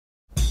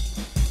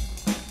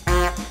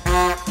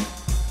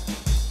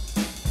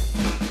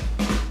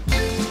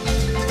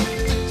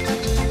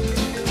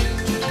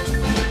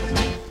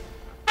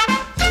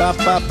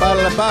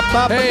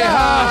Hey,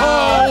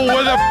 ho,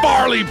 we're the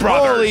Farley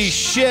Brothers. Holy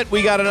shit,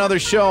 we got another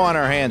show on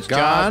our hands,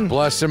 John. God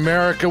bless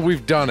America,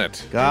 we've done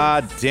it.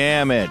 God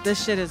damn it.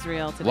 This shit is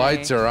real today.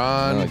 Lights are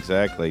on. Oh,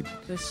 exactly.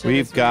 This shit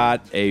We've is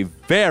got a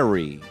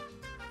very,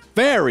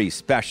 very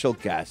special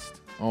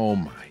guest. Oh,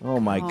 my. Oh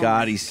my real.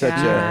 God, he's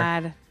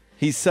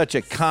such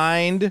a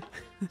kind,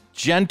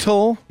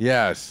 gentle,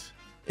 Yes.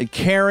 a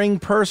caring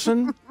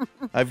person.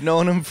 I've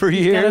known him for Got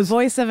a years.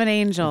 voice of an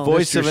angel.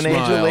 Voice Mr. of an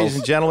angel, Smiles. ladies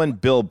and gentlemen,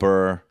 Bill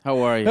Burr. How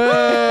are you?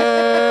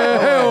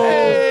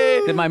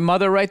 Hey! Did my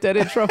mother write that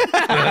intro?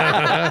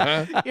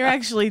 You're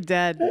actually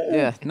dead.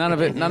 Yeah, none of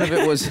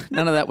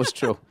that was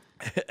true.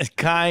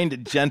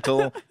 Kind,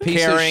 gentle,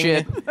 Piece of caring,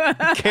 shit.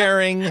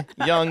 caring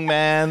young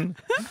man.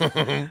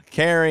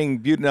 Caring,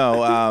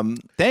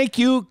 thank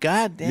you,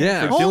 God damn,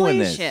 Yeah. for doing Holy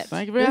this. shit.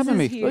 Thank you for This having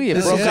me. is huge. Look, you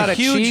This broke is out a a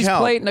huge cheese help.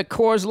 plate and a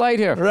Coors Light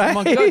here. Right. Come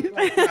on, good.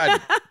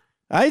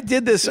 I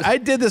did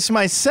this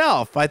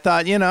myself. I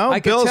thought, I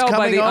could Bill's tell by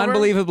coming the over.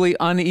 unbelievably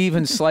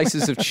uneven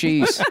slices of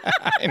cheese.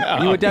 I know.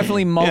 You were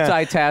definitely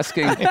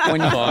multitasking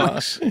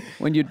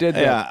when you did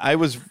that. Yeah, I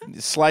was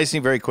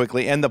slicing very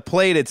quickly, and the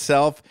plate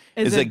itself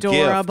Is a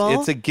adorable. gift.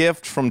 It's a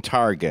gift from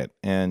Target,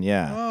 and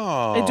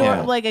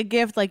Oh. Like a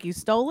gift, like you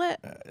stole it?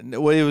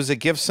 well, it was a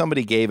gift.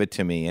 Somebody gave it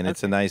to me, and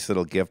it's a nice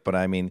little gift. But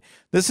I mean,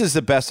 this is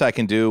the best I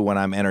can do when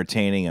I'm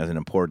entertaining as an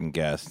important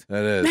guest.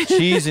 That is.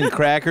 Cheese and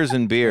crackers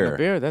and beer.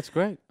 Beer, that's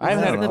great. I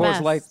haven't had a the Coors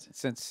best. Light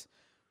since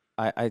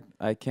I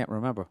can't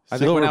remember. I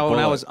think Silver when I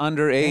Bullet. was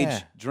underage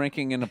Yeah.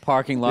 drinking in a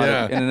parking lot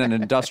Yeah. in an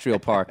industrial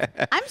park.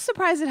 I'm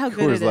surprised at how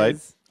good Coors it Light.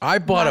 is. I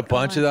bought a Not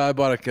gonna bunch of that. I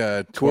bought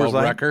a 12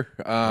 Light? wrecker.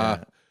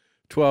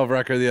 12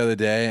 wrecker the other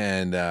day,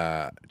 and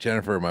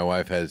Jennifer, my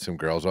wife, had some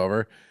girls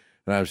over,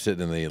 and I was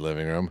sitting in the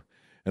living room,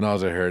 and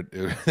all I heard,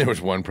 there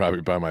was one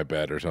probably by my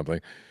bed or something,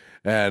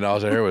 and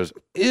all I heard was,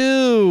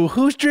 ew,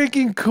 who's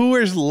drinking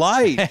Coors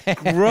Light?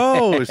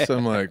 Gross.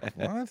 I'm like,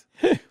 what?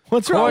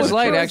 What's wrong Coors with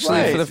Light Coors actually,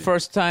 Light? for the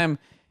first time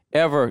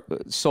ever,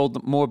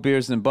 sold more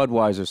beers than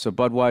Budweiser. So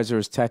Budweiser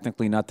is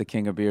technically not the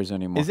king of beers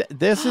anymore.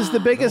 This is the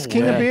biggest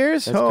king of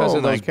beers? That's because oh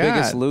of my those God.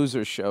 Biggest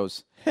Loser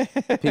shows.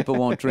 People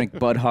won't drink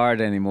Bud Hard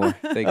anymore.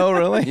 Oh,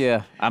 really?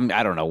 Yeah.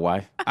 I don't know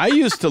why. I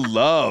used to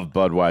love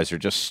Budweiser,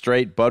 just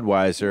straight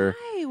Budweiser.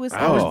 Hey, was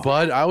I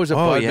was a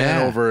Bud yeah.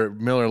 man over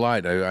Miller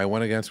Lite. I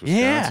went against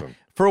Wisconsin.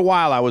 For a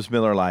while, I was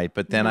Miller Lite,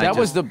 but then That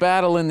was the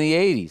battle in the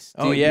 80s.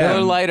 Oh, yeah.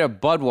 Miller Lite or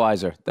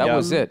Budweiser. That Yeah.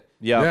 was it.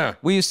 Yeah.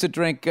 We used to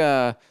drink,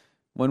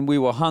 when we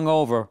were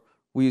hungover,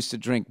 we used to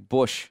drink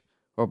Bush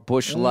or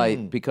Bush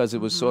Light because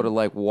it was sort of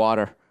like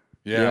water.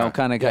 You Yeah. know,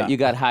 kind of you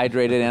got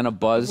hydrated and a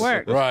buzz.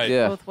 Worked. Right.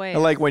 Yeah. both ways. I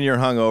like when you're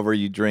hungover,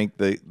 you drink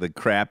the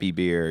crappy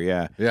beer.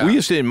 Yeah. Yeah. We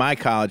used to, in my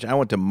college, I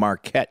went to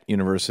Marquette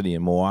University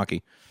in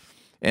Milwaukee,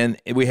 and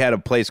we had a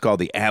place called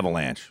the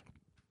Avalanche,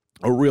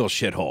 a real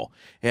shithole.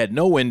 It had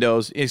no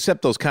windows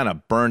except those kind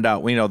of burned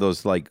out,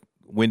 those like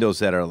windows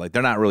that are like,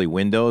 they're not really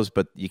windows,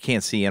 but you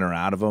can't see in or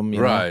out of them. You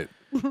know? Right.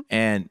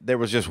 And there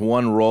was just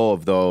one row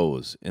of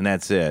those, and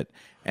that's it.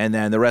 And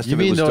then the rest You of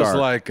it mean was those dark.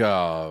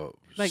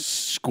 Like-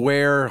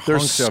 square They're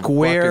hunks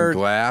square of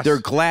fucking glass? They're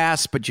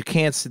glass, but you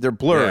can't see. They're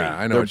blurry. Yeah,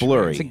 I know They're what you mean.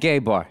 blurry. It's a gay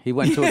bar. He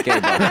went to a gay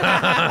bar.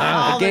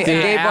 All a gay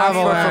the bar for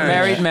Avalanche.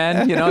 married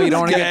men. You know, you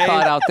don't want to Gay. get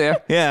caught out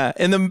there. Yeah,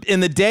 in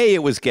the day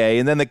it was gay,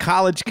 and then the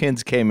college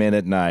kids came in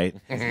at night,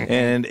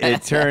 and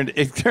it turned.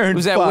 It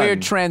was that fun.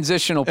 weird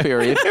transitional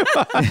period.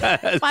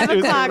 5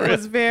 o'clock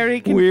was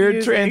very confusing.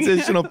 weird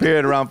transitional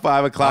period around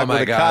 5 o'clock Oh where my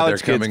the God, they're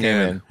college kids coming came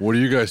in. in. What are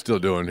you guys still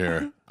doing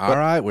here? All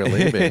right, we're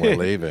leaving. We're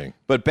leaving.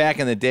 But back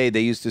in the day,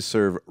 they used to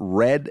serve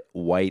red,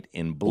 white,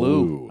 and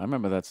blue. I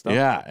remember that stuff.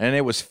 Yeah, and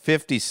it was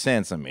 50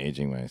 cents. I'm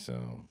aging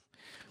myself,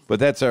 but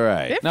that's all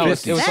right. No, it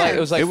was 50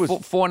 like It was-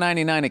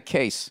 $4.99 a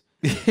case.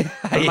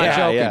 I'm not Yeah,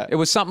 joking. yeah. It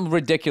was something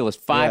ridiculous.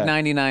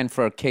 $5.99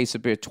 for a case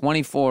of beer,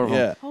 24 of them.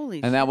 Yeah.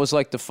 Holy And that was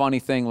like the funny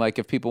thing. Like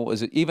if people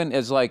even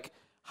as like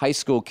high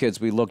school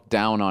kids, we looked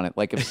down on it.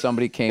 Like if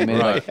somebody came in,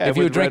 Right. like, Yeah, if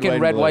you were with red, drinking white,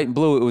 and red, blue. white, and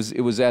blue,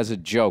 it was as a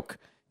joke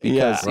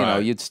because Yeah.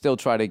 Right. you'd still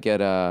try to get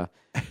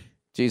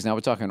Geez, now we're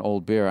talking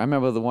old beer. I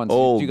remember the ones.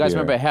 Old do you guys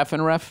beer. remember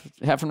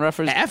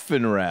Heffenreffers?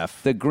 Effing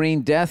ref. The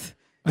Green Death.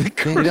 You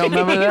don't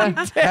remember that?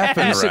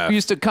 Heffenref.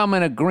 Used to come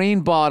in a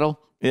green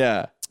bottle,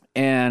 Yeah.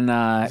 and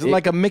Is it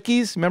like a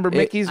Mickey's? Remember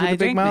Mickey's with I the big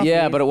drink mouth?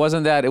 yeah, but it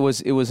wasn't that. It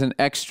was an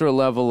extra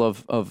level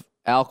of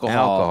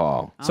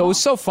alcohol. So it was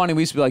so funny.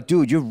 We used to be like,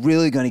 dude, you're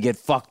really going to get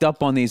fucked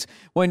up on these.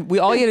 When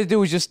all you had to do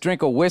was just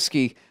drink a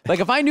whiskey. Like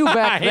if I knew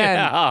back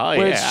then,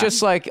 where it's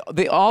just like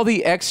all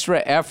the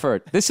extra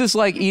effort. This is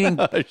like eating,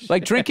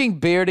 like drinking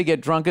beer to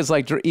get drunk is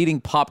like eating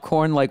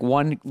popcorn like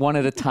one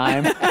at a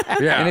time.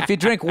 Yeah. And if you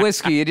drink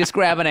whiskey, you're just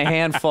grabbing a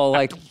handful.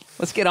 Like,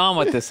 let's get on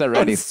with this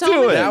already. So do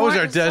many it. That was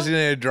more- our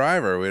designated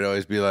driver. We'd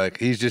always be like,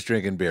 he's just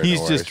drinking beer. He's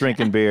no just worries.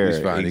 drinking beer. He's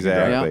fine. He can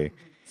drive. Exactly.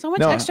 So much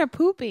No. extra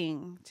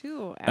pooping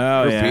too.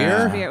 Oh,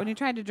 yeah. beer? When you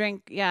tried to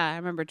drink, I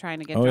remember trying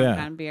to get Oh, drunk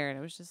yeah. on beer, and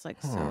it was just like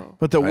so.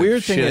 But the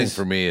weird thing shitting is,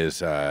 for me is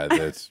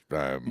that's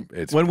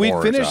it's when we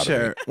pours finish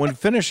out of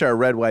me. our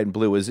red, white, and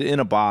blue is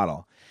in a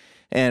bottle,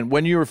 And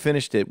when you were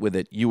finished with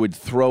it, you would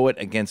throw it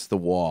against the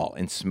wall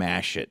and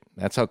smash it.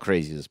 That's how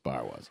crazy this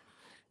bar was.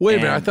 Wait a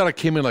minute. I And- thought it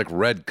came in like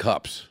red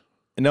cups.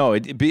 No,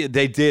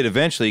 they did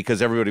eventually because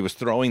everybody was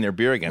throwing their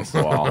beer against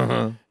the wall,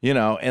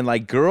 and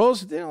like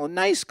girls,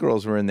 nice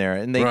girls were in there,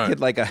 and they Right.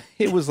 get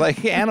it was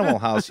like Animal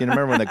House. You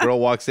remember when the girl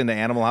walks into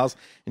Animal House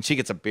and she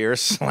gets a beer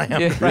slammed?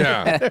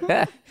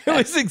 Yeah. It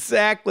was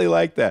exactly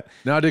like that.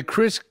 Now, did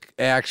Chris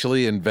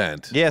actually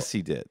invent? Yes,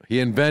 he did. He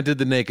invented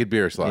the naked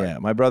beer slide. Yeah,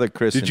 my brother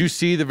Chris. Did you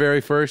see the very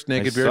first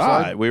naked beer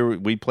saw slide? it.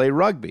 We played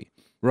rugby.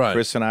 Right.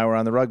 Chris and I were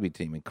on the rugby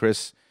team, and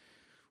Chris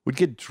would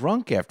get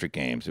drunk after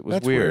games. It was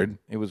That's weird. weird.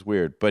 It was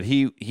weird. But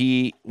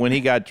he when he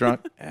got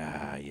drunk,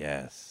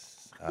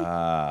 yes.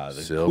 The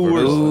Silver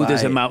Coors Ooh, Light.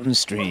 there's a mountain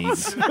stream.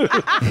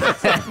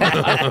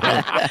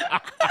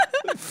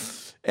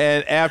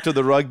 And after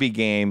the rugby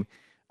game,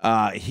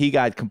 he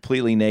got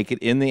completely naked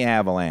in the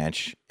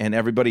avalanche, and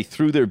everybody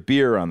threw their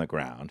beer on the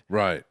ground.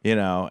 Right.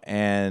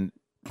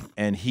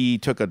 And he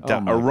took a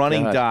my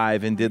running God.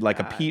 dive and did like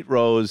a Pete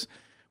Rose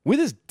with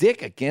his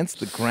dick against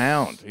the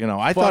ground.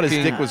 I thought his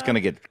Fucking- dick was going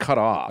to get cut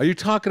off. Are you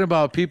talking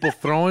about people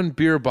throwing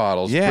beer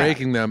bottles,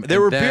 breaking them? There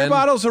and were beer then-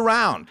 bottles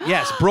around.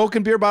 Yes,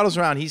 broken beer bottles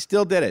around. He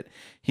still did it.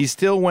 He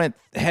still went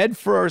head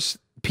first,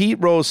 Pete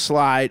Rose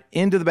slide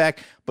into the back.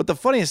 But the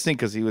funniest thing,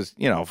 because he was,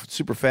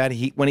 super fat,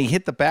 when he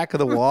hit the back of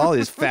the wall,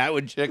 his fat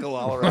would jiggle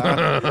all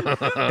around.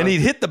 And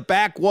he'd hit the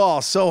back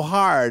wall so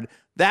hard,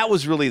 that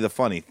was really the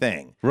funny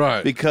thing.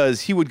 Right.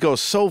 Because he would go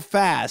so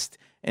fast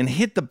and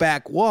hit the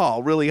back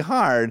wall really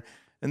hard.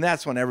 And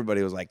that's when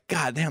everybody was like,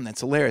 God damn,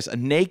 that's hilarious. A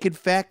naked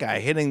fat guy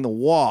hitting the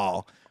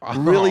wall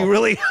really,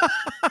 really hard.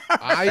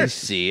 I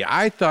see.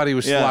 I thought he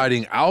was Yeah.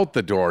 sliding out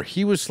the door.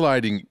 He was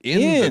sliding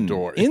in the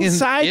door.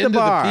 Inside into the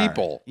bar.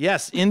 people.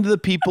 Yes, into the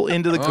people,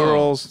 into the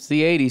girls. It's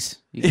the 80s.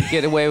 You could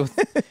get away with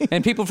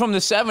And people from the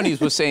 70s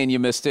were saying you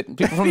missed it. And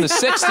people from the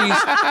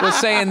 60s were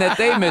saying that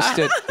they missed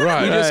it.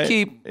 Right. You just Right.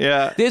 keep...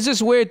 Yeah. There's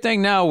this weird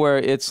thing now where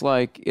it's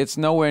like it's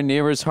nowhere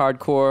near as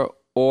hardcore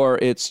or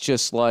it's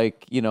just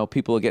like,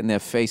 people are getting their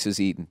faces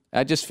eaten.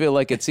 I just feel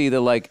like it's either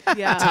like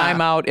Yeah.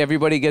 timeout,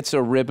 everybody gets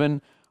a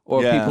ribbon,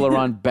 or Yeah. people are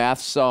on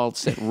bath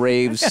salts at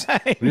raves.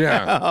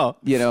 Yeah.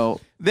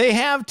 They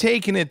have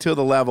taken it to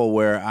the level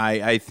where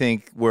I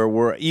think where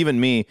we're, even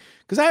me,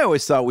 because I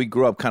always thought we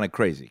grew up kind of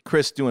crazy.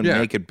 Chris doing Yeah.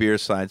 naked beer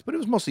slides, but it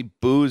was mostly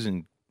booze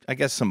and I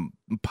guess some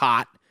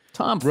pot.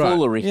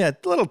 Tomfoolery. Yeah,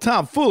 little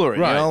tomfoolery,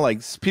 Right.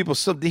 like people,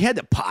 you had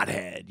the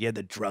pothead, you had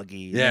the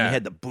druggie, and then Yeah. you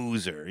had the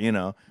boozer,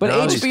 But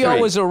No, it's HBO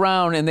great. was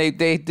around, and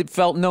they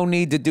felt no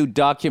need to do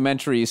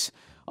documentaries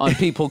on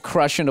people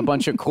crushing a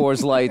bunch of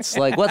Coors Lights.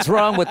 Like, what's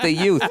wrong with the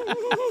youth?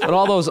 But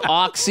all those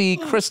Oxy,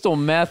 crystal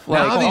meth,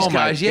 like, Now these oh my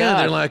guys, God.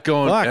 they're like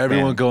going. Fuck,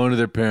 everyone man. going to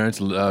their parents'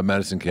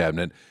 medicine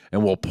cabinet,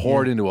 and we'll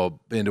pour it into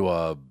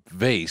a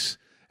vase,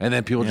 and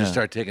then people just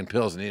start taking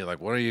pills, and you're like,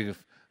 "What are you?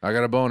 I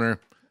got a boner.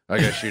 I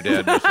guess your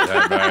dad must have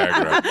had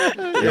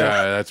Viagra.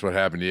 Yeah, that's what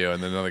happened to you."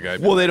 And then another guy.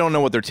 Well, they don't know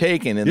what they're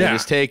taking, and they Yeah.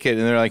 just take it,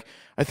 and they're like,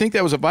 I think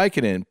that was a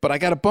Vicodin, but I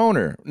got a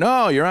boner.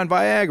 No, you're on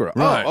Viagra.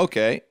 Right. Oh,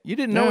 okay. You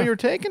didn't know what you were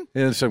taking?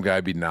 and then some guy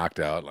be knocked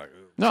out. Like,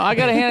 No, I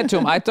got to hand it to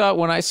him. I thought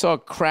when I saw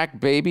crack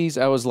babies,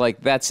 I was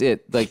like, that's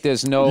it. Like,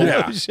 there's no...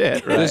 Yeah. Oh,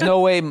 shit, right. There's no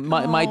way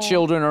my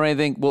children or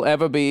anything will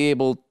ever be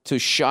able to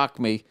shock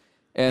me.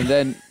 And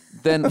then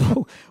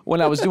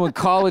when I was doing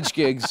college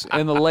gigs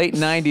in the late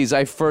 90s,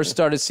 I first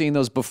started seeing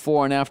those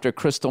before and after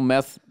crystal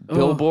meth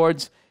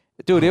billboards.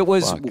 Dude, it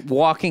was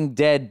Walking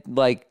Dead.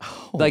 Like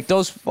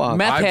those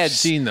meth I've heads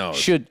seen those.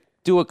 should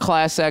do a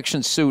class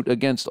action suit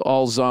against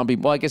all zombie.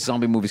 Well, I guess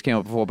zombie movies came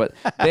out before, but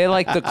they're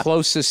like the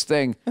closest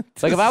thing.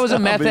 Like if I was a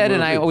meth head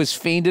and I was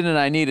fiending and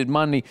I needed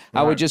money,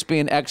 I would just be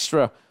an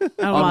extra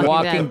on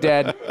Walking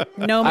Dead.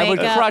 No I would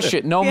makeup. crush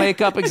it. No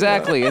makeup,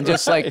 exactly. And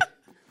just like,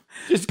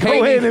 Just Pay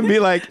go me. in and be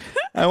like,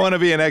 I want to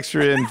be an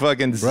extra in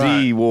fucking Z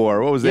Right.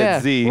 War. What was Yeah.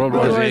 that Z? World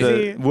War Was it Z.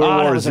 the Oh, World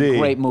that War was Z. a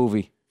great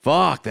movie.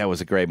 Fuck, that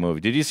was a great movie.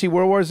 Did you see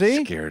World War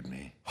Z? scared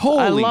me.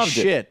 Holy I loved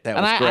shit, it. that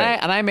and was I, great.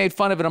 and I made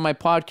fun of it on my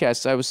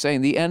podcast. I was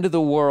saying the end of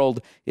the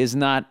world is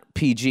not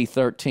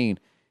PG-13.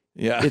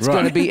 yeah, It's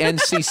going to be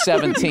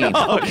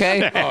NC-17,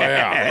 okay? Oh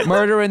yeah.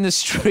 Murder in the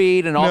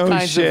street and all No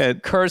kinds shit.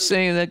 of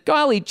cursing. And then,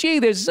 golly gee,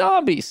 there's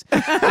zombies.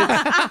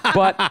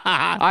 But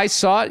I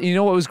saw it. You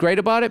know what was great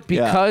about it?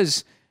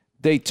 Because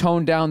they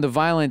toned down the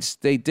violence.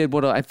 They did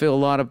what I feel a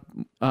lot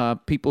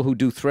of people who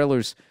do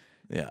thrillers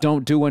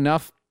don't do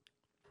enough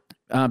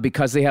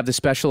because they have the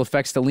special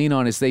effects to lean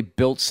on is they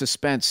built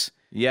suspense.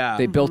 Yeah.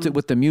 They built it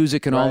with the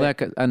music and all Right.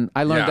 that. And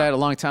I learned Yeah. that a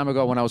long time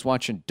ago when I was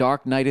watching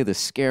Dark Knight of the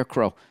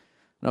Scarecrow. I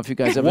don't know if you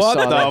guys ever What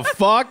saw that. the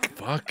fuck?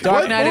 Fuck.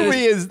 Dark What Knight of the-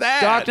 movie is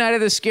that? Dark Knight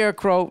of the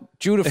Scarecrow.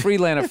 Judah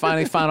Freelander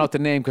finally found out the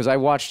name because I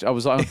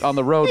was on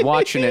the road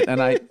watching it and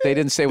they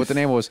didn't say what the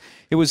name was.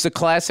 It was the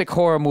classic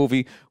horror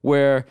movie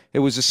where it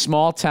was a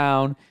small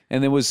town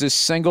and there was this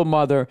single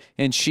mother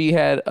and she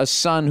had a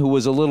son who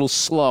was a little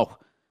slow.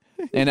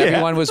 And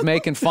everyone was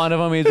making fun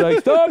of him. He's like,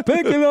 stop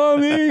picking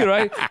on me,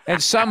 right?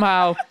 And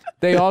somehow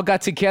they all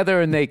got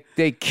together and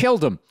they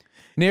killed him.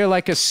 near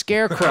like a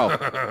scarecrow.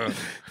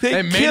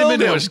 They made him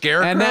into a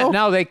scarecrow.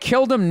 And they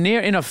killed him near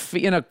in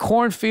a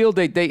cornfield.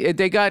 They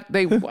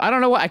I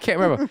don't know what, I can't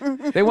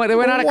remember. They went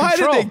out of Why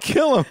control. did they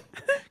kill him?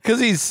 Because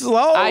he's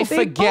slow. I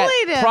forget.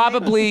 bullied him.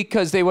 Probably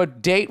because they were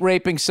date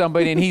raping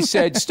somebody, and he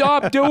said,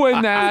 "Stop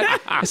doing that."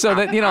 So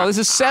that this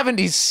is a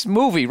 70s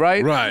movie,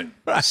 right? Right.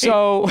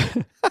 So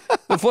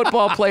the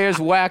football players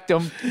whacked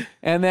him,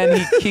 and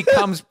then he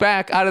comes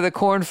back out of the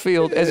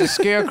cornfield as a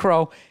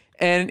scarecrow,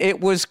 and it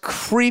was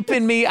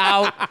creeping me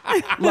out,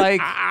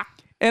 like.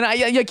 And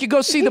you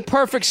go see The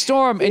Perfect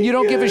Storm, and you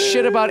don't give a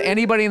shit about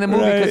anybody in the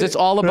movie because it's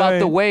all about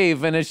the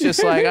wave, and it's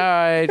just like, all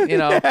right,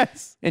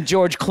 Yes. And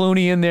George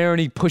Clooney in there, and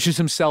he pushes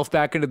himself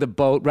back into the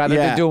boat rather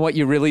than doing what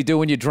you really do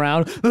when you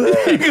drown.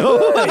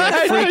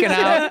 Freaking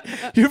out.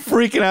 You're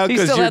freaking out He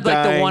because still you're had like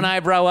dying. the one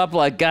eyebrow up,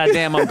 like,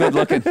 goddamn, I'm good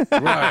looking.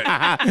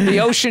 Right. The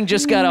ocean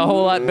just got a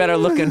whole lot better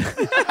looking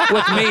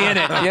with me in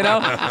it,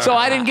 So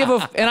I didn't give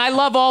and I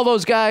love all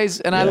those guys,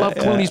 and I love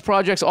Clooney's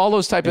projects, all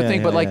those type of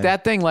things. But like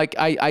that thing, like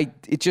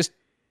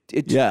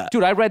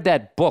dude, I read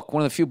that book,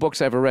 one of the few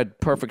books I ever read,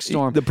 Perfect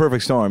Storm. The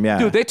Perfect Storm, yeah.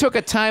 Dude, they took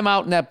a time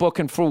out in that book,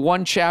 and for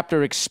one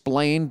chapter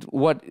explained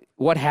what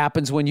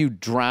happens when you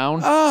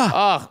drown.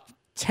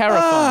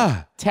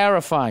 Terrifying.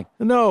 Terrifying.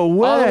 No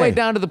way. All the way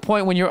down to the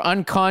point when you're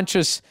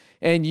unconscious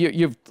and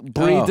you've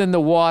breathed in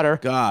the water.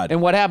 God.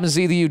 And what happens,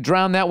 either you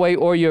drown that way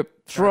or your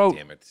throat.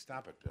 Damn it!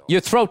 Stop it, Bill.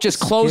 Your throat just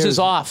closes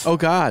off. Oh,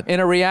 God. In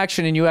a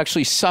reaction, and you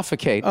actually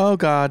suffocate. Oh,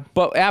 God.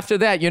 But after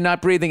that, you're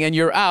not breathing, and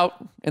you're out,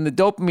 and the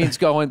dopamine's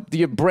going.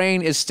 Your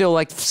brain is still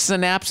like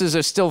synapses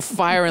are still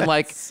firing,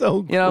 like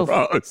So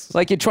gross.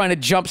 like you're trying to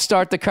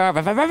jumpstart the car.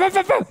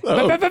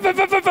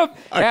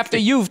 After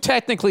you've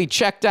technically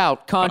checked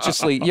out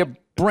consciously, your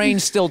brain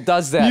still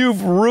does that.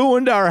 You've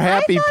ruined our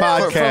happy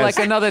podcast. for like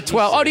another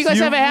 12. Oh, do you guys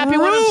You've have a happy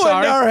one? I'm ruined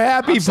sorry. our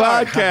happy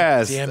sorry.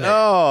 podcast. Damn it.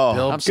 Oh,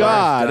 Bill, I'm sorry.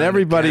 God. Done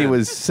Everybody again.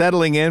 was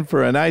settling in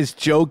for a nice,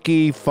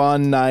 jokey,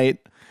 fun night.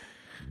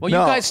 Well, you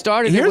guys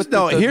started it with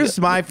Here's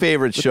my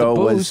favorite show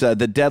was The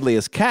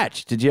Deadliest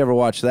Catch. Did you ever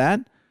watch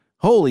that?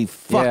 Holy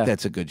fuck, Yeah.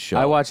 that's a good show.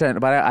 I watch that,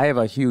 but I have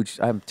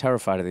I'm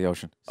terrified of the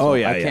ocean. So Oh,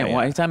 yeah, I can't yeah,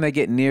 watch. yeah. Anytime they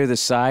get near the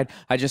side,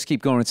 I just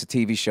keep going. It's a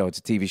TV show. It's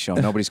a TV show.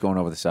 Nobody's going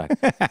over the side.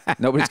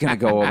 Nobody's going to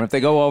go over. If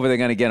they go over, they're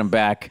going to get them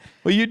back.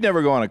 Well, you'd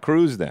never go on a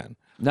cruise then.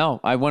 No,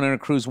 I went on a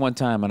cruise one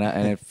time, and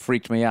it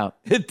freaked me out.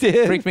 It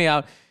did. Freaked me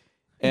out.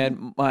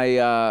 And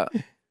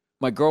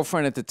my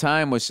girlfriend at the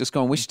time was just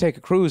going, "We should take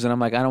a cruise," and I'm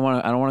like, "I don't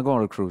want to go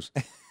on a cruise."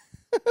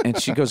 And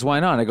she goes, "Why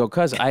not?" I go,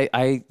 "Cause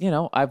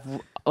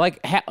I've like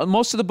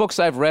most of the books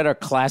I've read are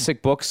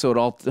classic books,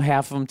 so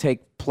half of them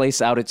take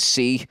place out at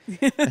sea.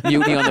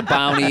 Mutiny on the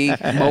Bounty,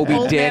 Moby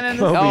Old Dick, Man and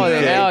the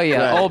hell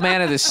yeah, Right. Old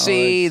Man of the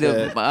Sea,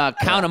 the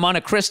Count of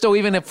Monte Cristo.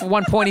 Even if at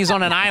one point he's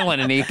on an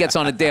island and he gets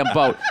on a damn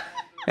boat,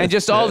 and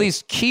just all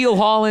these keel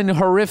hauling,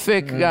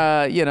 horrific,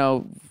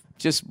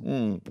 just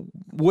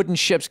wooden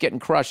ships getting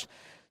crushed.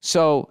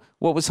 So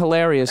what was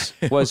hilarious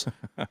was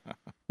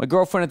my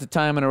girlfriend at the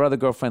time and her other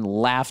girlfriend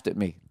laughed at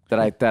me that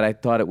I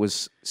thought it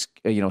was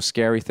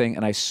scary thing,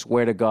 and I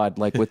swear to God,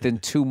 like within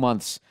 2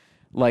 months,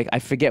 like I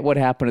forget what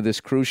happened to this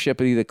cruise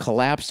ship. It either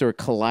collapsed or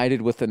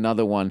collided with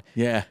another one.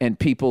 Yeah. And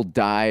people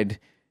died.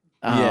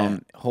 Yeah,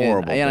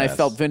 horrible And I deaths.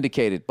 felt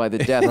vindicated by the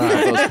death of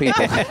those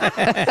people.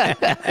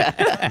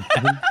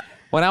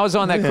 When I was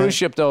on that cruise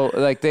ship, though,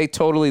 like they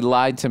totally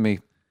lied to me.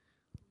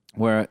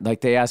 Where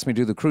like they asked me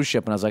to do the cruise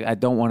ship, and I was like, I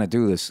don't want to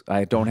do this.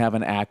 I don't have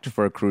an act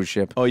for a cruise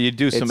ship. Oh, you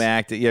do some It's-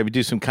 acting. Yeah, we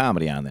do some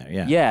comedy on there.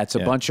 Yeah. Yeah, it's a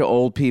bunch of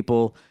old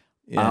people.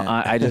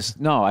 Yeah. I just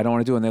no, I don't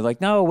want to do it. And they're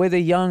like, no, we're the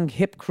young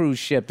hip cruise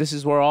ship. This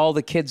is where all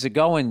the kids are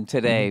going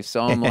today.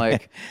 So I'm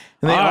like,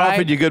 And they all right.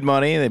 offered you good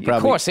money. And they probably,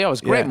 Of course, yeah, it was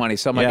great Yeah. money.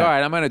 So I'm like, Yeah. all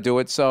right, I'm going to do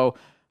it. So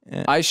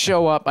I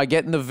show up, I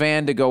get in the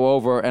van to go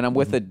over, and I'm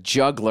with a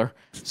juggler.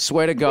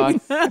 Swear to God,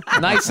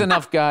 nice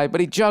enough guy, but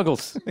he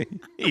juggles.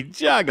 He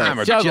juggles. I'm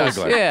a Juggles,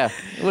 juggler. yeah.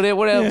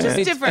 Whatever. Just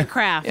He- different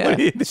craft.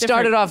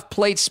 Started off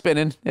plate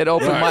spinning at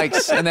open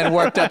mics, and then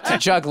worked up to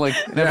juggling,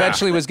 and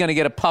eventually was going to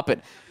get a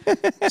puppet.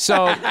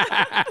 So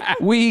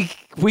we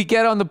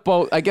get on the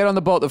boat. I get on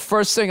the boat. The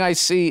first thing I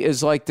see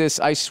is like this.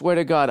 I swear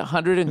to God,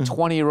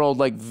 120-year-old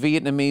like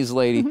Vietnamese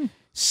lady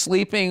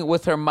sleeping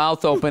with her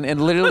mouth open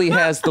and literally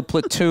has the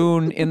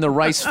platoon in the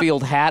rice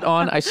field hat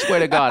on. I swear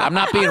to God, I'm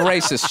not being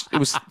racist.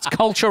 It's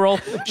cultural.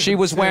 She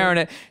was wearing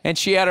it, and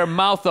she had her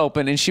mouth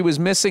open, and she was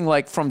missing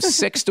like from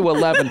 6 to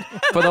 11.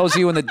 For those of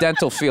you in the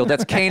dental field,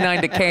 that's canine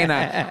to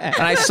canine. And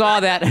I saw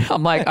that, and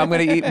I'm like, I'm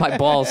going to eat my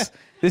balls.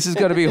 This is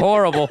going to be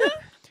horrible.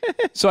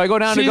 So I go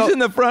down to She's go. in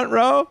the front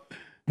row.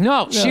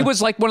 No, she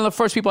was like one of the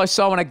first people I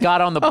saw when I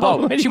got on the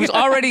boat. She was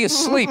already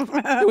asleep.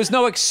 There was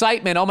no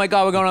excitement. Oh my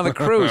God, we're going on the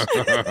cruise.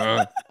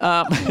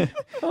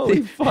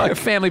 Holy fuck. Her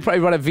family probably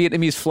brought a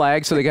Vietnamese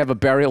flag so they could have a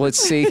burial at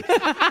sea.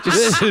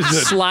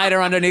 Just slide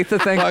her underneath the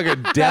thing. Like a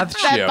death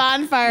That ship.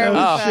 bonfire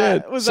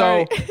was So,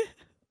 already-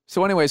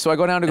 so anyway, so I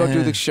go down to go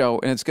do the show,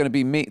 and it's going to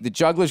be me. The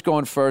juggler's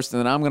going first, and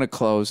then I'm going to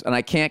close, and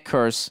I can't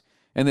curse.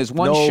 And there's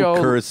one No show,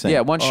 cursing.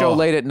 yeah, one show Oh.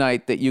 late at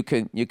night that you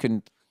can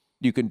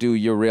do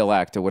your real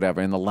act or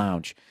whatever in the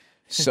lounge.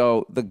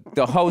 So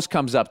the host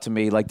comes up to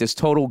me like this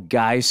total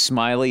guy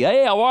smiley.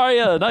 Hey, how are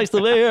you? Nice to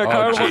be here,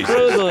 Carnival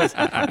Cruises.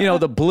 You know,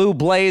 the blue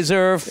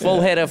blazer,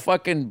 full head of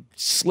fucking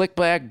slick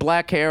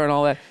black hair and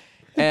all that.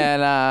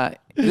 And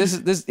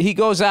this he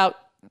goes out.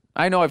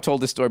 I know I've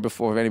told this story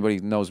before if anybody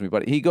knows me,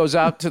 but he goes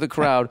out to the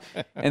crowd,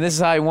 and this is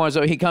how he warms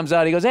up. He comes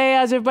out, he goes, hey,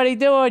 how's everybody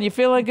doing? You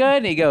feeling good?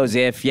 And he goes,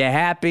 if you're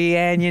happy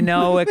and you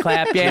know it,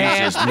 clap your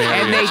hands. And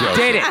they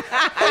did it.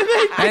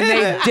 And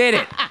they did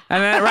it.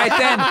 And then right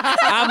then,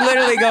 I'm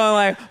literally going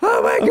like,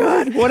 oh my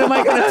God, what am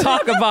I going to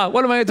talk about?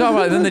 What am I going to talk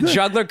about? And then the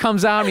juggler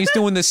comes out, and he's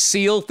doing the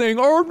seal thing,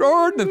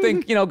 and the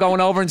thing, you know, going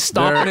over and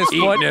stomping his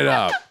foot. Eating it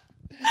up.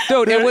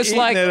 Dude, it was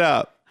like... it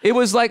up. It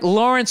was like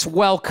Lawrence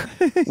Welk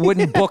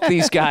wouldn't book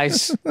these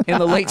guys in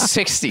the late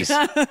 60s.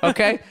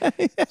 Okay?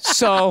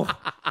 So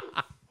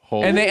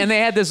and they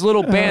had this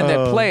little band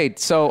that played.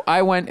 So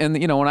I went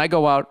and, you know, when I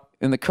go out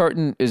and the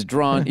curtain is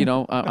drawn, you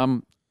know,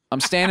 I'm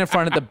standing in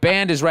front of the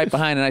band is right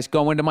behind, and I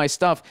go into my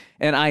stuff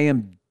and I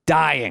am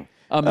dying.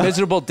 A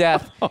miserable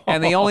death.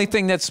 And the only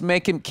thing that's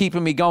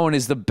keeping me going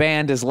is the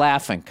band is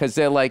laughing because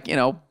they're like, you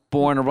know,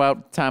 born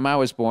about the time I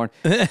was born.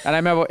 And I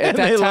remember at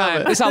that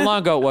time, this is how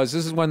long ago it was.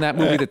 This is when that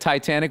movie, The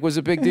Titanic, was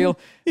a big deal.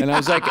 And I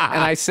was like,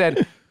 and I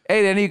said,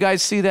 hey, did any of you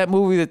guys see that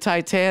movie, The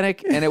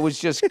Titanic? And it was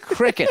just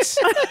crickets.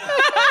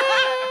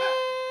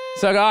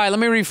 So I go, all right, let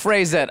me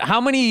rephrase that.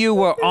 How many of you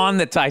were on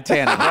the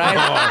Titanic,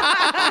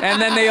 right?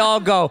 And then they all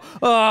go,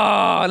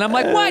 oh. And I'm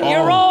like, what?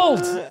 You're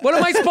old. What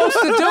am I supposed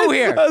to do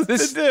here?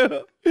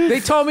 They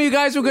told me you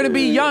guys were going to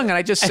be young. And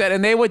I just said,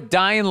 and they were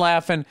dying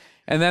laughing.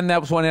 And then that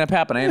was what ended up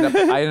happening.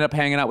 I ended up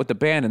hanging out with the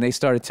band, and they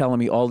started telling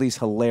me all these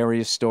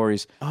hilarious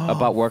stories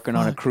about working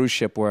on a cruise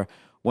ship. Where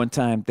one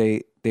time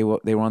they were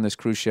on this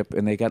cruise ship,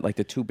 and they got like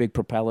the two big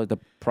the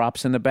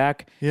props in the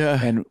back. Yeah.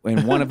 And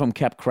one of them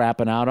kept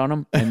crapping out on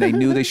them, and they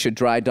knew they should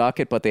dry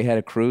dock it, but they had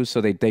a cruise, so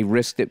they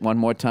risked it one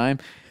more time.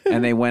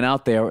 And they went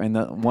out there, and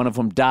one of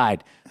them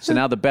died. So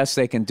now the best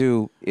they can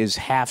do is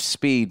half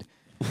speed.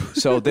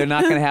 So they're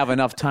not going to have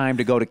enough time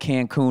to go to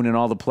Cancun and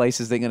all the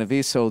places they're going to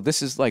be. So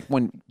this is like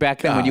back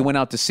then when you went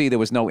out to sea, there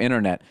was no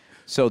internet.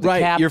 So the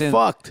captain, you're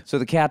fucked. So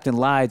the captain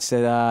lied,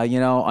 said,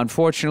 you know,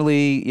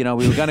 unfortunately, you know,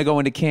 we were going to go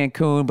into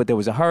Cancun, but there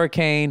was a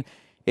hurricane.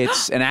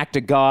 It's an act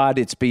of God.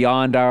 It's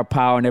beyond our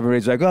power. And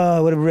everybody's like,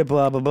 oh, what a rip,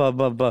 blah, blah, blah,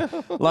 blah,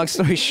 blah. Long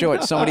story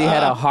short, somebody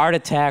had a heart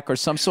attack or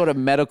some sort of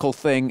medical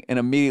thing, and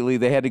immediately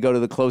they had to go to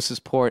the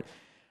closest port.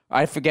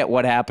 I forget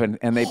what happened,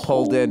 and they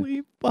pulled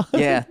in.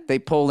 Yeah, they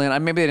pulled in.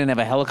 Maybe they didn't have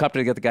a helicopter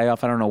to get the guy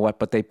off. I don't know what,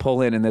 but they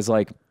pull in, and there's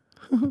like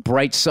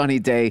bright sunny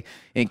day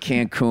in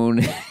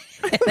Cancun.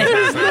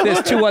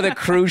 There's two other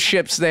cruise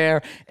ships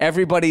there.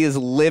 Everybody is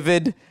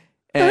livid.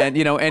 And,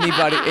 you know,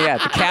 anybody,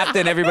 the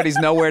captain, everybody's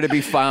nowhere to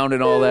be found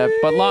and all that.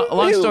 But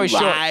long story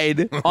short,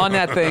 on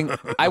that thing,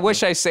 I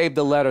wish I saved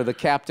the letter. The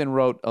captain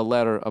wrote a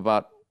letter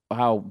about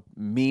how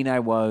mean I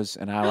was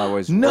and how I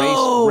was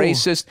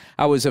racist.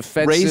 I was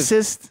offensive.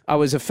 Racist? I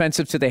was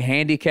offensive to the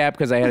handicap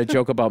because I had a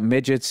joke about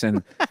midgets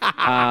and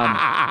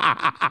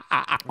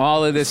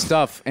all of this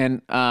stuff.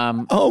 And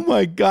oh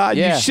my God,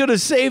 you should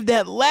have saved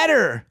that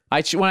letter.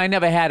 When I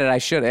never had it, I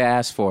should have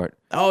asked for it.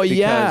 Oh,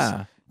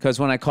 yeah. Because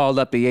when I called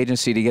up the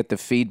agency to get the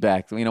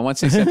feedback, you know,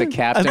 once they said the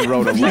captain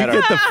wrote a letter,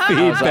 get the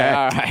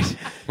feedback. I was like,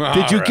 all right.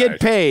 Did you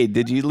get paid?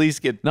 Did you at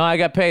least get? No, I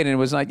got paid, and it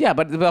was like, yeah.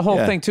 But the whole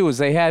thing too is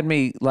they had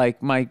me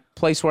like my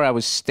place where I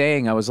was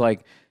staying. I was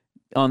like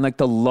on like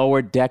the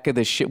lower deck of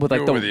the ship with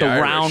like the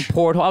round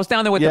porthole. I was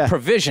down there with the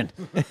Provision,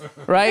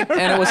 right?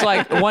 And it was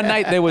like one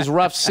night there was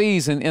rough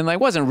seas, and like, it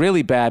wasn't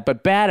really bad,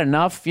 but bad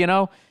enough, you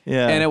know.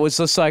 Yeah. And it was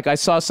just like I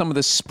saw some of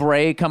the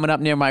spray coming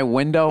up near my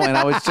window, and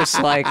I was just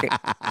like,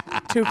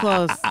 too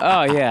close.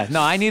 oh yeah,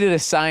 no, I needed a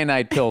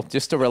cyanide pill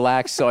just to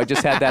relax, so I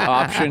just had that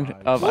option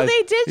of. Well,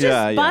 they did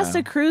just bust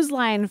a cruise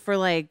line for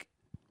like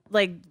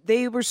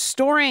they were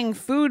storing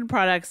food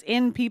products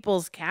in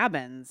people's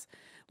cabins,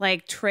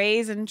 like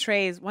trays and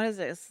trays. What is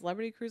it? A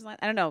celebrity cruise line?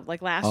 I don't know.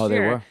 Like last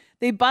year,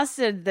 they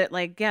busted that.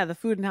 Like the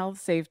food and health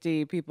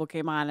safety people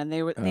came on, and they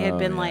had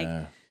been like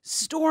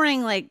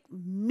storing like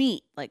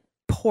meat, like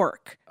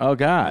pork. Oh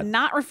God!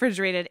 Not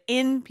refrigerated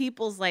in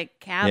people's like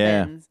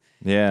cabins.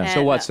 Yeah. And,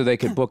 so what? So they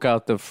could book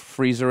out the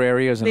freezer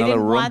areas, another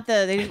room.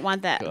 They didn't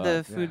want that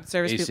the food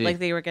service people, like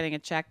they were getting a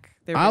check.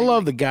 I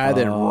love the guy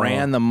that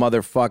ran the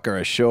motherfucker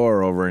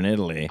ashore over in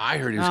Italy. I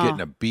heard he was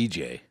getting a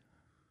BJ.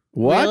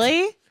 What?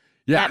 Really?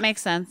 Yeah, that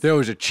makes sense. There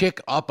was a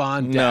chick up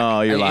on deck.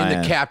 No, you're lying.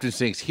 In the captain's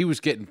things, he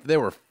was getting. They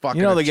were fucking.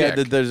 You know the a guy chick.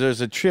 that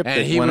there's a trip and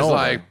that he went was over.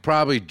 like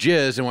probably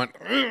jizz and went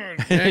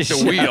yank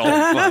the wheel.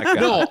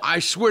 No, I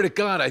swear to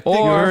God, I think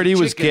you heard he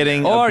was chicken.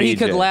 getting. Or a he BJ.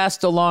 could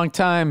last a long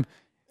time.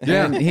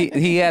 Yeah. And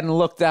he hadn't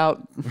looked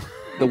out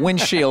the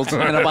windshield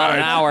in about an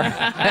hour.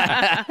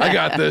 I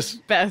got this.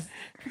 Best.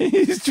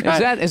 He's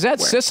trying. Is that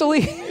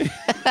Sicily?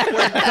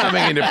 We're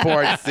coming into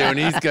port soon.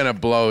 He's gonna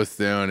blow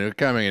soon. We're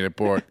coming into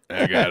port.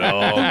 I got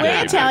all The way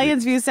day,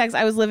 Italians view sex.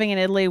 I was living in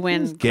Italy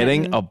when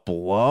Getting Clinton- a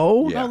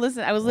blow? Yeah. Oh,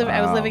 listen, I was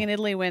living in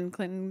Italy when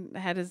Clinton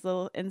had his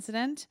little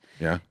incident.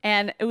 Yeah.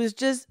 And it was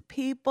just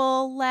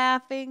people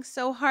laughing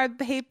so hard.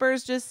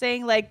 Papers just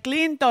saying like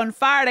Clinton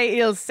fare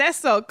il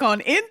sesso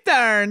con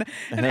intern.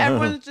 And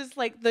everyone's just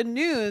like the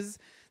news,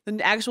 the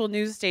actual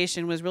news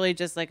station was really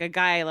just like a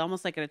guy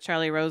almost like at a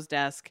Charlie Rose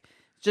desk,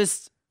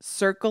 just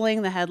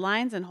circling the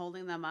headlines and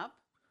holding them up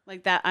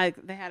like that.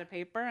 They had a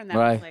paper and that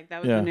Right. was like,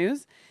 that was Yeah. the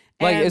news.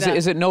 Like, And,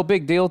 is it no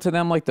big deal to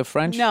them like the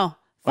French? No.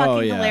 Fucking Oh,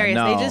 yeah, hilarious.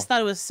 no. They just thought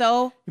it was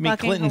so You mean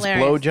fucking Clinton's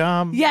hilarious.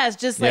 blowjob? Yes,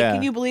 just like, Yeah.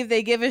 can you believe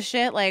they give a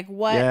shit? Like,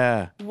 what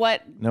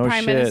No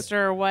prime shit.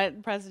 minister or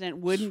what president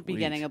wouldn't be Sweet.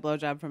 getting a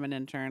blowjob from an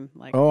intern?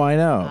 Like, Oh, I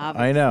know.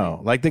 Obviously. I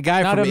know. Like the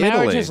guy Now, from do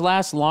Italy. marriages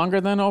last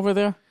longer than over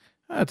there?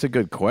 That's a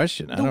good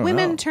question. I the don't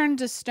women know. turned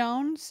to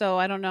stone, so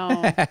I don't know.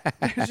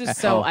 They're just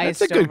so iced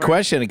That's a good over.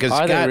 question because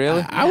Are they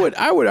really?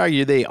 I would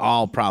argue they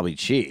all probably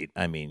cheat.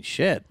 I mean,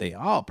 shit, they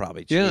all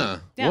probably cheat. Yeah.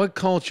 Yeah. What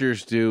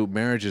cultures do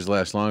marriages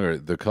last longer?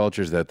 The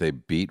cultures that they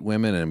beat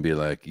women and be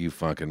like, "You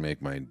fucking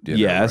make my dinner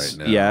Yes,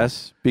 right now."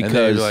 yes, And they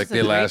because like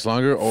they last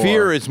longer. Or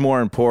fear is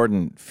more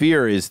important.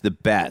 Fear is the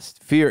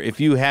best. Fear. If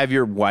you have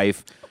your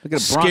wife Look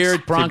at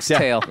scared Bronx to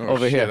death- tale Oh,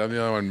 over shit, here. I'm the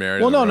only one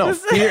married. Well, in no, the no. room.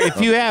 Fear.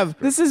 If you have,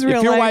 This is if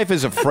real your life. wife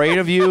is afraid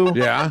of you,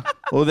 Yeah.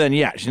 well, then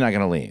yeah, she's not going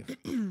to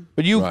leave.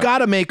 But you've Right. got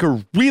to make her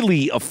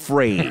really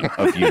afraid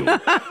of you,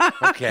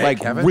 Okay.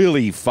 like Kevin.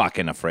 really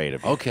fucking afraid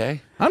of you.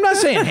 Okay. I'm not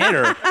saying hit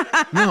her.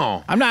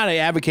 No. I'm not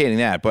advocating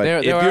that. But There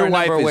if are your a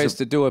wife number of is ways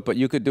to do it, but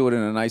you could do it in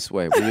a nice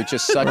way where you're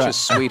just such a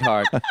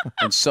sweetheart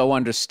and so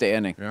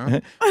understanding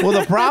well,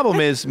 the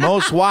problem is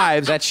most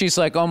wives. that she's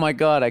like, oh my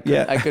God, I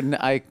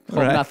hope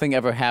Right. nothing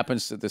ever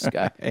happens to this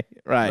guy.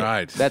 right.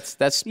 Right. That's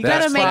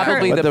gotta make her-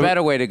 probably But the the-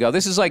 better way to go.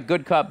 This is like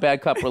good cop,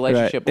 bad cop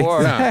relationship. Right.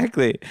 Or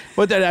Exactly.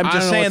 But that, I'm I just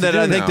don't know saying what to that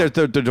I do think now.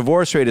 that the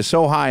divorce rate is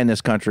so high in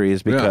this country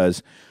is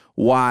because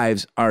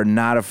wives are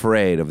not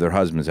afraid of their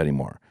husbands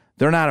anymore.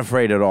 They're not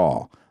afraid at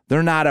all.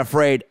 They're not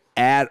afraid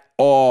at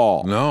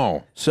all.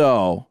 No.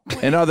 So,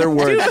 in other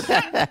words,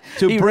 to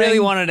he bring really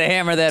wanted to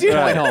hammer that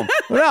point home.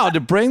 no, to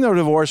bring the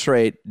divorce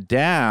rate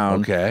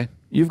down, Okay.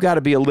 you've got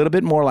to be a little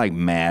bit more like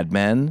Mad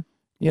Men.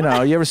 You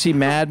know, you ever see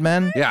Mad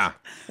Men? Yeah.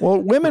 Well,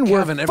 women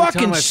Kevin, were every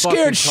fucking time I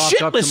scared fucking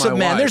talk up to shitless my of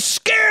men. wife- They're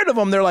scared of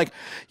them. They're like,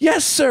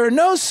 yes, sir,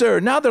 no, sir.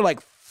 Now they're like,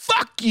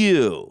 fuck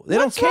you. They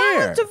What's don't wrong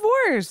care. with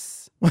divorce?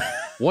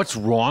 What's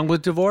wrong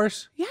with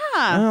divorce? Yeah.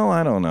 Well,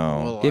 I don't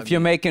know. Well, If you're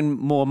making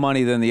more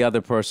money than the other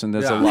person,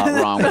 there's a Yeah. lot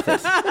wrong with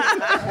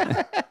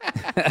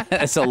it.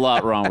 There's a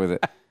lot wrong with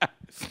it.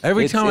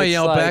 every it's- time I it's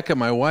yell like- back at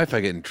my wife,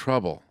 I get in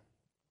trouble.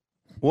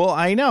 Well,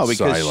 I know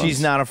because Silence.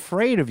 she's not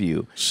afraid of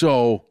you.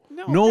 So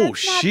No, no,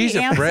 that's not she's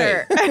the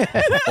afraid.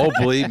 answer. Oh,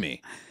 believe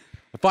me.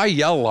 If I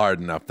yell hard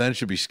enough, then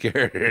she'll be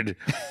scared.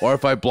 Or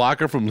if I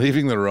block her from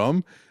leaving the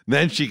room,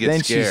 then she gets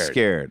Then scared. she's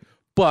scared.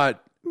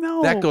 But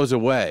No. that goes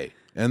away.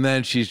 And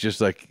then she's just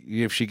like,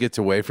 if she gets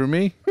away from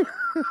me,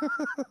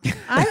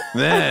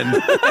 then,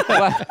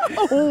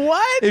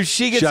 What? If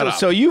she gets Shut up.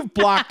 so you've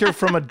blocked her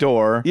from a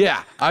door.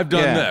 yeah, I've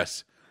done Yeah.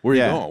 this. Where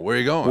Yeah. you going? Where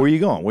you going? Where you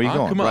going? Where you Huh?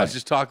 going? Come on, Right. let's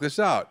just talk this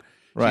out.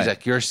 Right. She's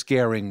like, you're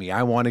scaring me.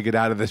 I want to get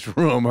out of this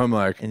room. I'm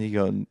like, And you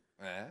go,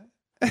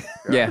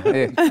 Yeah.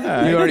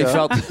 You already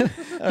felt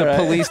the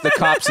police, the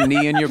cops'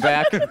 knee in your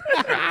back.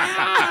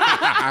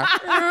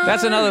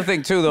 That's another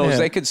thing, too, though, is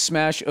they could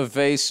smash a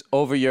vase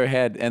over your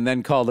head and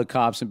then call the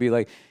cops and be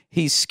like,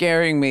 he's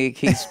scaring me.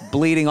 He's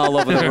bleeding all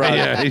over the rug.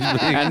 Yeah, he's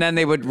bleeding. And then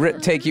they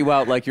would take you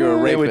out like you're a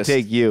they rapist. would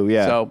take you,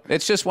 yeah. So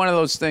it's just one of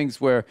those things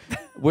where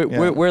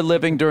we're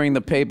living during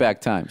the payback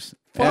times.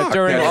 Fuck,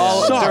 during that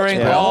all sucks, during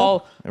bro.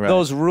 all Right.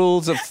 those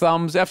rules of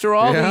thumbs, after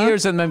all the Yeah?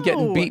 years and them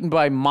getting beaten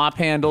by mop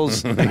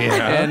handles and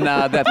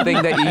that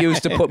thing that you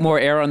used to put more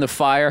air on the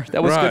fire,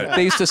 that was Right. good.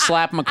 They used to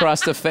slap him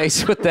across the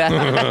face with that.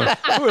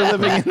 we're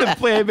living in the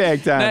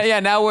playback time. Yeah,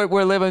 now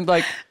we're living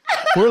like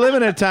We're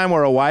living in a time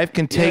where a wife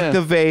can take Yeah.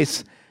 the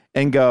vase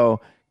and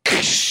go,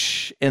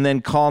 and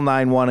then call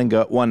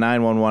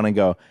 911 and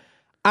go,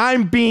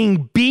 I'm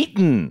being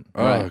beaten.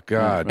 oh, Right.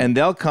 God. And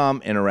they'll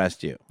come and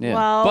arrest you. yeah.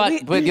 Well,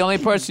 but the only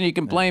person you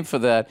can blame for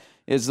that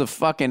is the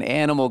fucking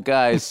animal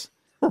guys.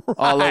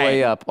 All the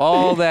way up.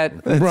 All that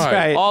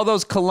Right. all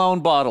those cologne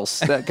bottles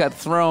that got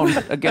thrown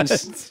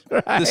against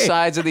the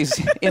sides of these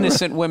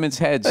innocent women's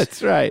heads.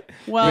 That's right.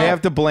 Well- we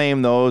have to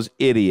blame those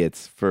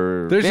idiots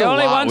for. There's The a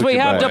only lot ones we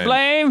can have to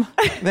blame.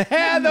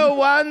 They're the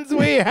ones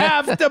we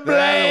have to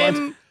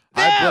blame.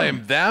 I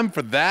blame them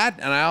for that,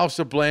 and I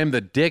also blame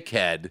the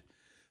dickhead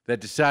that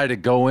decided to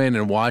go in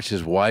and watch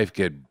his wife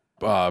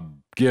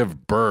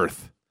give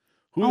birth.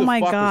 Who Oh the my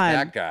fuck God.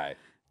 was that guy?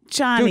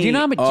 Johnny. Dude, do you know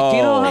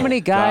how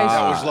many guys?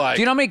 God. I was like-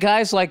 do you know how many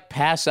guys like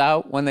pass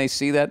out when they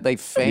see that they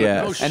faint?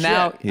 Yes. No And shit.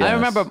 now Yes. I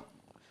remember a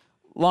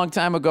long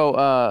time ago,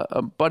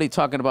 a buddy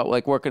talking about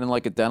like working in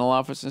like a dental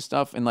office and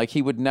stuff, and like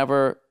he would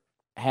never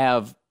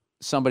have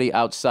somebody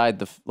outside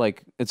the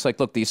like. It's like,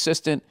 look, the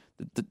assistant,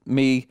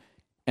 me,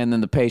 and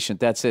then the patient.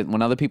 That's it.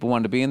 When other people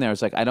wanted to be in there,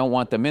 it's like, I don't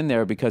want them in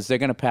there because they're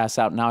going to pass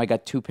out. Now I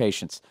got 2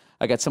 patients.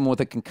 I got someone with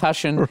a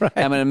concussion.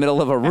 I'm in the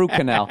middle of a root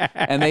canal.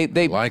 And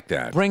they like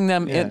that. Bring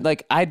them in.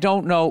 Like, I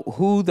don't know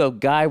who the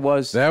guy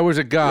was. There was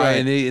a guy,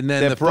 and then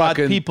that the brought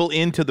fucking people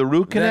into the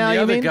root canal. Then the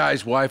you other mean?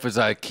 guy's wife was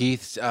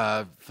Keith's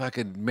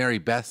fucking Mary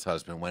Beth's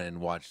husband went in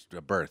and watched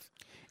a birth.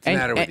 What's the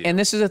matter with you? And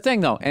this is the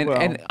thing, though.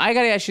 And I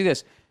got to ask you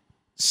this.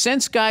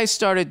 Since guys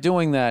started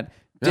doing that,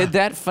 did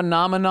that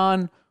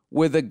phenomenon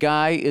where the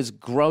guy is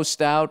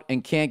grossed out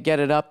and can't get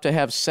it up to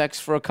have sex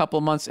for a couple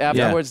months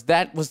afterwards,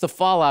 that was the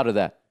fallout of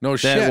that? No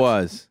shit. That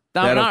was.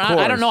 No, That, of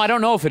I don't know. course. I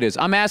don't know if it is.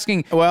 I'm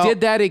asking, Well, did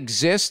that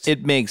exist?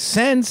 It makes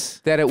sense.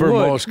 That it For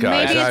would. most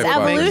guys. Maybe it's I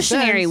fucking-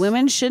 evolutionary. sense.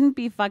 Women shouldn't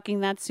be fucking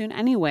that soon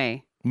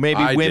anyway.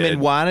 Maybe I women did.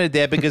 wanted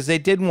that because they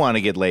didn't want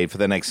to get laid for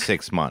the next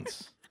 6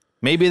 months.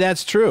 Maybe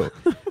that's true.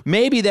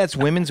 Maybe that's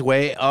women's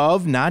way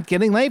of not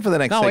getting laid for the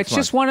next 6 No, months. it's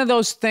just one of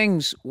those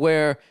things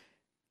where,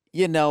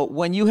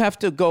 when you have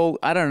to go,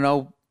 I don't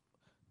know,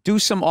 do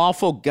some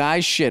awful guy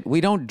shit,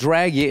 we don't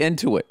drag you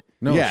into it.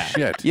 No Yeah.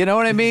 shit. You know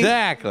what I mean?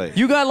 Exactly.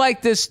 You got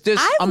like this I've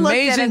looked at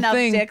amazing enough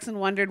thing. dicks and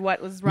wondered what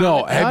was wrong.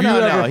 No, with have No, you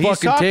no, ever no. He's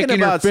fucking talking taken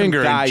your about some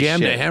finger guy and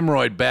jammed shit. a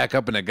hemorrhoid back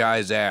up in a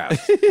guy's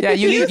ass? Yeah,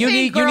 you You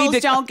need girls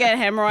to don't get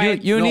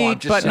hemorrhoids. You No, I'm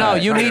need, just but no,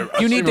 saying. you Trying need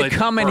to you need to simulate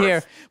come in birth.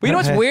 here. But you know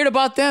what's weird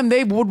about them?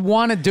 They would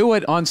want to do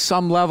it on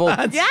some level,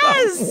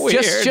 Yes.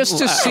 just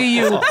to see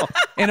you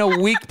in a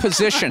weak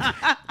position.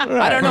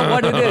 I don't know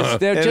what it is.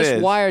 They're It just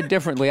is. wired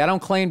differently. I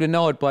don't claim to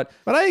know it, but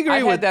I agree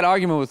I've with- had that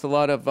argument with a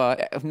lot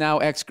of now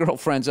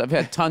ex-girlfriends. I've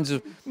had tons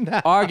of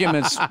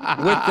arguments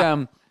with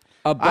them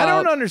about I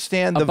don't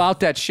understand the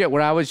about that shit.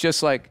 Where I was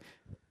just like,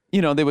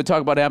 they would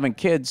talk about having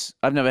kids.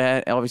 I've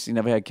obviously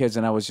never had kids,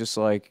 and I was just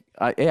like,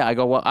 I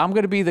go, well, I'm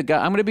gonna be the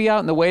guy. I'm gonna be out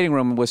in the waiting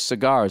room with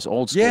cigars,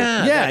 old school.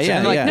 Yeah, Yeah, that's yeah,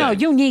 And it. like, yeah. no,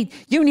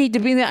 you need to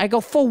be there. I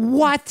go, for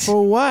what?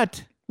 for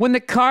what? When the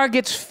car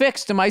gets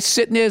fixed, am I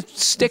sitting there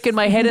sticking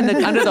my head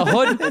under the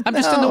hood? I'm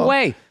just in the No.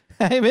 way.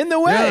 I'm in the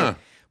way. Yeah.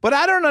 But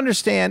I don't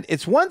understand.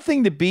 It's one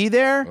thing to be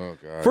there. Oh,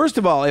 God. First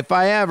of all, if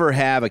I ever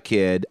have a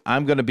kid,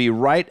 I'm going to be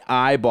right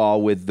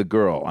eyeball with the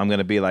girl. I'm going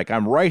to be like,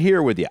 I'm right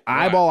here with you,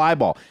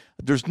 eyeball.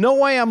 There's no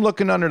way I'm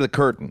looking under the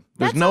curtain.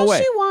 There's That's no all way.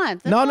 she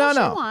wants. That's no, all no, she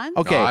no. wants.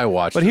 Okay, No, I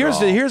watched But it here's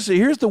all.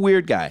 here's the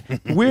weird guy.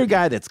 The weird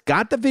guy that's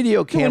got the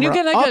video when you camera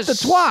get like up a the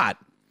s- twat.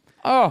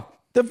 Oh,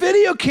 The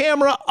video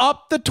camera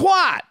up the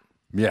twat.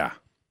 Yeah.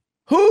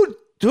 Who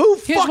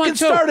Here's fucking one, too.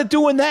 started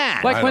doing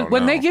that? like I when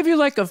don't they know. give you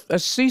like a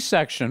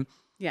C-section,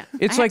 Yeah.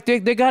 it's like they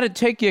got to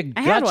take your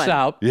I had guts one.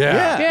 out.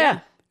 Yeah. Yeah.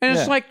 And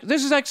it's Yeah. like,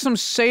 this is like some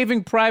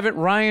Saving Private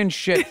Ryan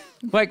shit.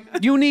 Like,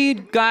 you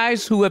need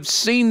guys who have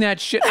seen that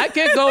shit. I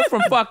can't go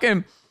from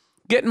fucking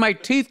getting my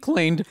teeth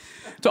cleaned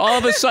to all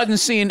of a sudden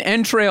seeing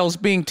entrails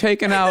being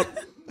taken out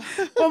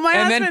Well, my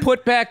and husband, then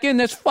put back in.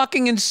 That's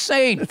fucking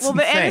insane. well,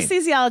 the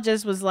insane.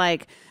 anesthesiologist was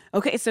like,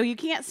 okay, so you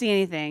can't see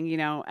anything,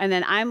 and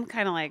then I'm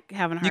kind of like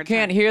having a hard You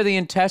can't time. hear the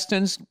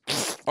intestines.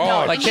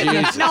 Oh, like Jesus.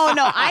 hitting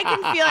No, I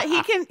can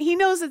feel it. He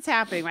knows it's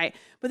happening, right?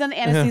 But then the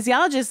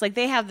anesthesiologist, like,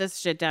 they have this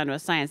shit down to a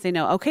science. They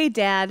know, okay,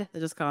 Dad, they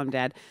just call him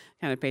Dad,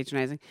 kind of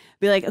patronizing.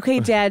 Be like,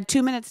 okay, Dad,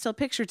 2 minutes till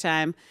picture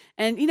time.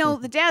 And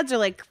the dads are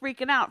like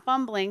freaking out,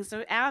 fumbling.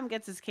 So Adam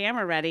gets his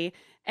camera ready.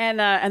 And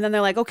then they're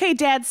like, okay,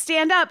 Dad,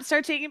 stand up,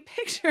 start taking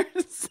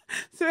pictures.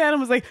 So Adam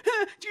was like,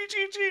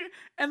 choo.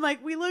 And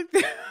like, we looked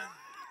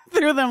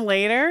through them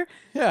later.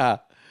 Yeah.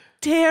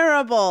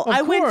 Terrible.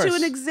 I went to course.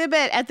 an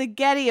exhibit at the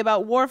Getty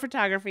about war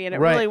photography, and it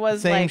Right. really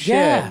was Same like, shit.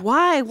 yeah,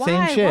 why?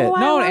 Same shit. Why?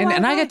 No, Why? and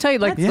I Why? gotta tell you,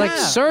 like That's-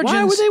 Yeah. surgeons,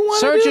 Why would they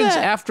wanna do that?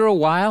 after a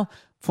while,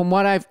 from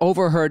what I've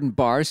overheard in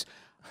bars,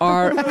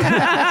 are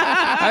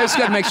I just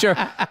gotta make sure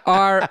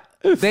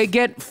they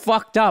get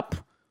fucked up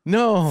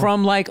No.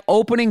 from like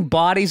opening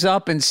bodies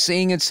up and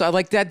seeing inside.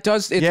 Like that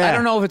does it. I Yeah.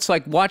 don't know if it's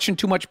like watching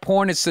too much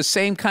porn. It's the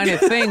same kind of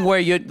thing where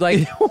you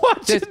like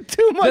Watching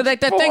too much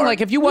like that thing. porn.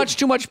 Like if you watch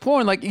too much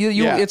porn, like you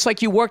Yeah. it's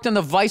like you worked on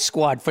the Vice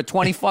Squad for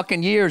 20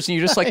 fucking years, and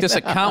you're just like this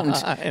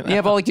accountant. And you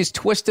have all like these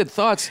twisted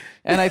thoughts.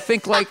 And I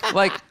think like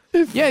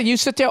yeah, you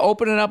sit there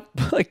opening up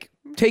like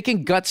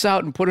taking guts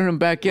out and putting them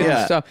back in Yeah.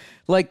 and stuff.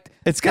 Like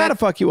It's got to that-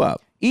 fuck you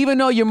up. even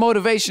though your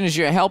motivation is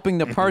you're helping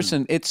Mm-hmm. the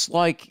person, it's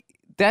like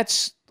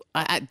that's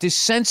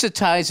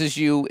desensitizes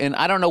you in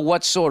I don't know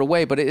what sort of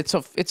way, but it's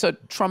a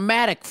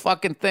traumatic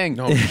fucking thing.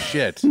 No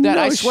shit. That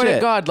I No swear to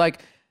shit. God, like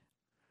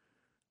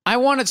I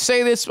want to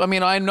say this. I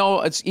mean, I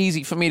know it's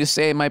easy for me to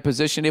say in my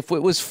position. If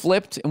it was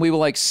flipped and we were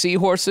like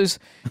seahorses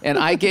and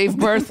I gave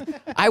birth,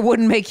 I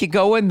wouldn't make you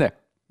go in there.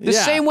 The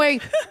Yeah. same way,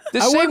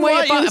 I wouldn't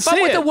want you to if I'm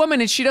see with it. a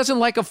woman and she doesn't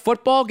like a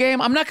football game,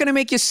 I'm not going to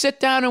make you sit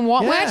down and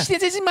watch. Yeah. Watch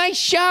this is my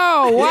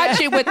show. Watch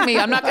it with me.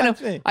 I'm not going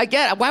to. I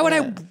get it. Why would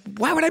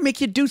I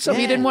make you do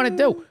something you didn't want to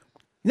do?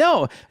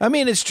 No, I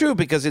mean, it's true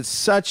because it's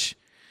such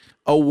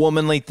a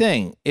womanly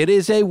thing. It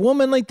is a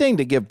womanly thing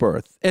to give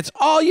birth. It's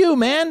all you,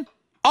 man.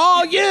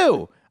 All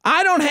you.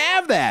 I don't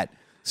have that.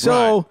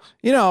 So,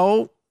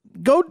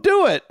 go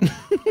do it.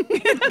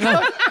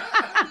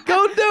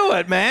 Go do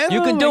it, man.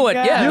 You can do it.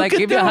 God. Yeah, You like can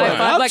give you a do high it.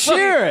 five. I'll Like,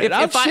 cheer look, it.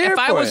 I'll cheer if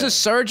I for was it. a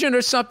surgeon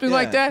or something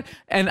like Yeah. that,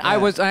 and I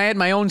had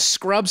my own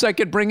scrubs I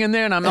could bring in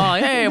there, and I'm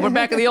like, hey, we're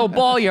back at the old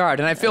ball yard,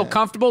 and I feel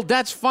comfortable.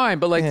 That's fine.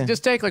 But like,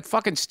 just take like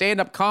fucking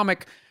stand-up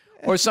comic.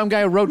 Or some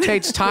guy who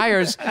rotates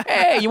tires.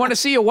 Hey, you want to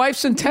see your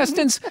wife's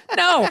intestines?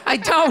 No, I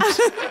don't.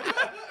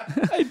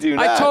 I do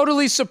not. I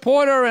totally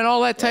support her and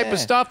all that type of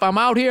stuff. I'm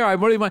out here. I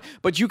really want.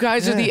 But you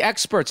guys are the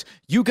experts.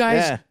 You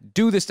guys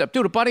do this stuff.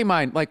 Dude, a buddy of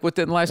mine, like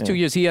within the last 2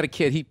 years, he had a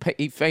kid.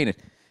 He fainted.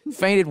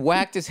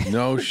 Whacked his head.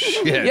 No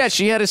shit. Yeah,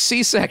 she had a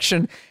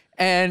C-section.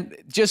 And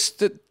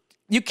just,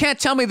 you can't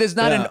tell me there's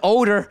not an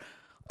odor.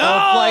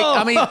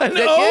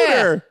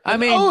 Odor. I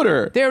mean,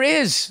 odor. there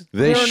is.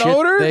 They There an shit,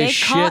 odor? They, They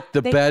shit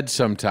the they- bed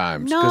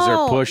sometimes No, because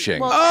they're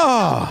pushing.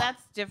 Well,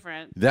 that's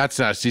different. That's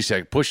not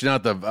C-section. Pushing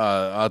out the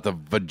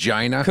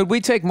vagina. Could we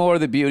take more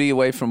of the beauty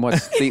away from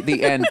what's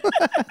the end?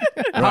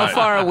 How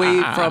far are we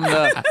from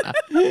the?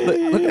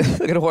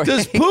 Look at Jorge.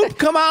 Does poop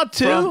come out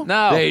too? From-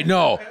 no. They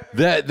no.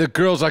 That the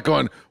girl's like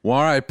going, well,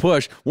 all right,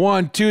 push.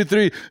 1, 2,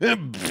 3.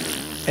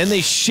 And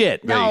they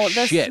shit. No,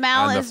 the shit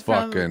smell on the is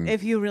from, fucking-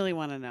 if you really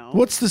want to know,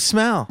 What's the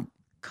smell?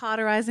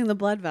 cauterizing the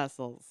blood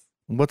vessels.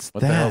 What's What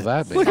the hell's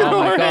that mean? Look at Oh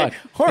my Jorge. God!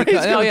 Jorge's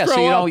Because- gonna so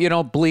throw up. you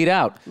don't bleed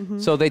out.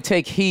 So they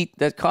take heat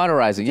that's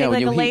cauterizing. Yeah, Take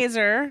when like you a heat-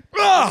 laser.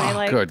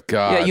 Good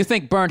God. Yeah, you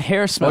think burnt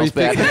hair smells you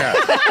think- bad?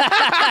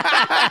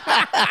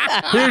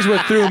 yeah. Here's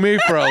what threw me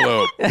for a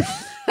loop.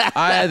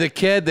 I had the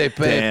kid. They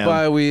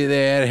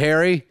had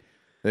Harry.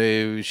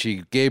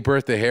 She gave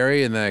birth to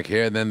Harry, and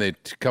then a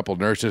couple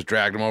nurses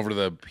dragged him over to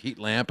the heat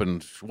lamp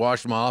and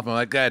washed him off. I'm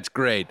like, that's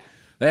great.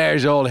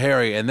 There's old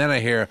Harry. And then I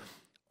hear,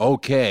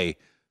 okay,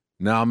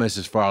 now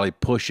Mrs. Farley,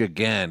 push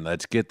again.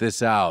 Let's get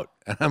this out.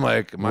 And I'm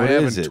like, am I What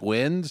is having it?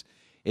 twins?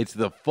 It's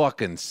the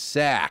fucking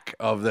sack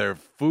of their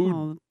food.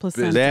 Oh,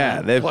 placenta.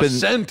 Yeah, they've been.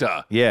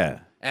 placenta. Yeah.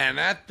 And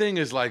that thing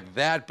is like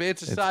that big.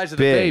 It's the size of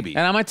big. the baby.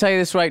 And I'm gonna tell you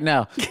this right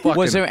now.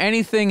 Was there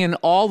anything in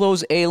all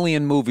those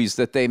alien movies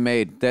that they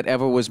made that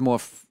ever was more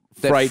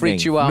that Frightening.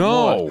 freaked you out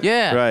No. more?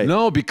 Yeah. Right.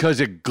 No, because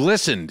it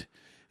glistened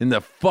in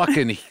the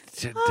fucking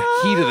heat of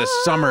the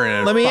summer.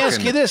 And Let me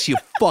ask you this, you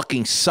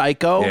fucking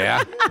psycho.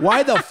 Yeah.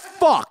 Why the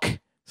fuck,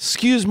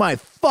 excuse my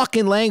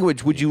fucking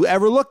language, would you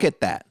ever look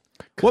at that?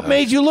 What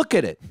made you look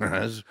at it?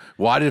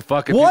 Why did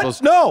fucking What? people?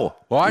 No.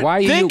 Why? Why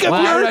are you- Think of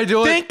why your, did I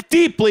do it? think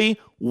deeply.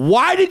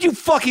 Why did you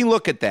fucking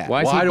look at that?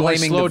 Why is he Why do I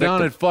blaming slow the down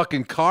victim? at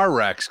fucking car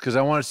wrecks? Because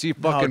I want to see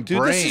Oh, fucking dude,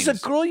 brains. this is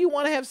a girl you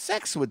want to have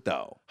sex with,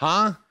 though.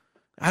 Huh?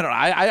 I don't know.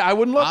 I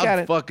wouldn't look at I'll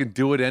it. fucking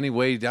do it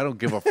anyway. I don't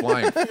give a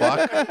flying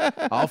fuck.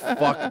 I'll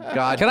fuck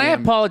goddamn. Can I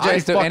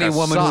apologize to fuck any a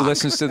woman who sock.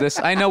 listens to this?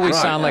 I know we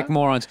sound like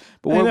morons,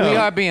 but we know.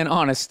 are being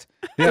honest.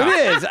 It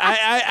is.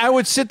 I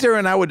would sit there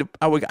and I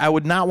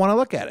would not want to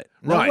look at it.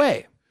 No Right.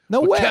 way.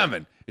 No But way.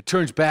 Kevin, it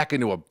turns back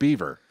into a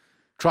beaver.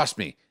 Trust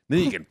me. Then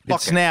you can It fucking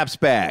snaps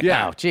back.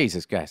 Yeah. Oh,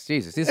 Jesus, guys,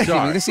 Jesus, this is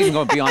Sorry. even, this is even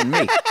going beyond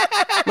me.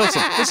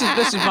 Listen,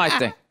 this is my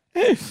thing.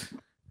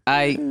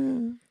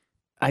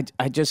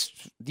 I just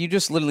you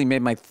just literally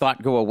made my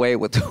thought go away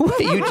with the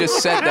way you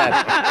just said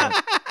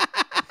that.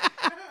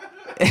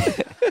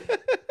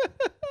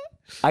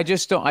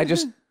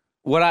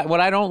 What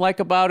I don't like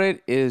about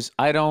it is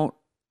I don't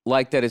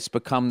like that it's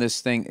become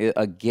this thing,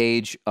 a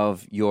gauge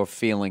of your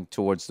feeling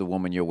towards the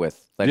woman you're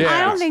with. Like, Yeah. I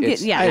don't It's- think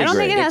it. Yeah, I don't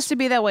agree. think it has to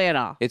be that way at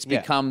all. It's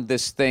become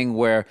this thing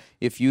where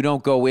if you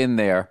don't go in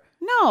there.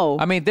 No.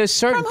 I mean, there's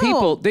certain From who?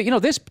 people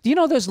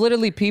that, there's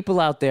literally people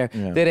out there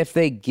that if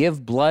they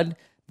give blood,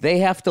 they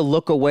have to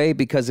look away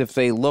because if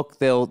they look,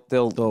 they're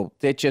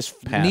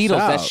just pass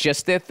needles. out. That's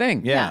just their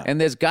thing. Yeah. And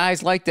there's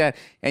guys like that,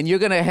 and you're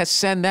gonna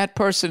send that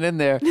person in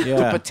there to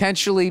Yeah.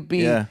 potentially be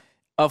Yeah.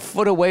 a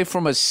foot away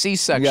from a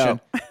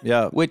C-section.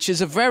 Yeah. Which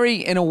is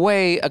in a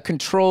way, a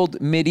controlled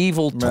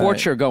medieval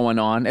torture going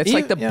on. It's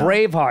like the Yeah.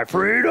 Braveheart.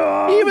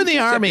 Freedom! Even the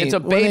army. It's a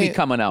when baby they-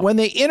 coming out. When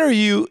they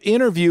interview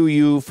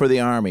you for the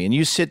army and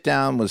you sit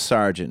down with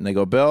Sergeant and they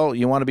go, Bill,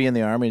 you want to be in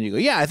the army? And you go,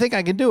 yeah, I think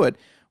I can do it.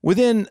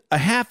 Within a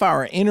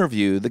half-hour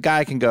interview, the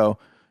guy can go,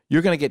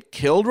 you're going to get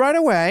killed right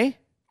away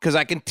because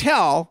I can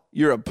tell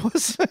you're a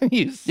puss and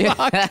you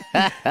suck.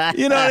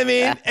 You know what I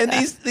mean? And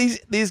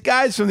these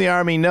guys from the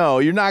army know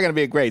you're not going to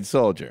be a great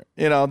soldier.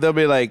 They'll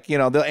be like,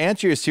 they'll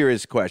answer your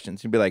serious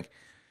questions. You'll be like,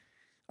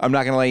 I'm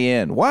not going to let you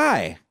in.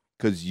 Why?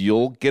 Because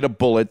you'll get a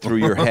bullet through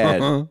your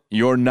head.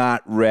 You're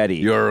not ready.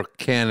 You're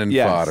cannon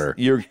fodder.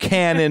 You're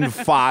cannon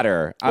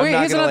fodder. I'm Wait, not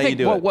here's going to another let you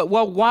thing. do it.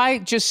 Well, why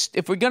just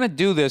if we're gonna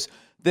do this,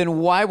 then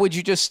why would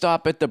you just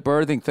stop at the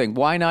birthing thing?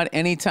 Why not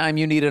anytime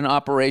you need an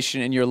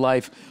operation in your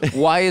life?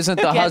 Why isn't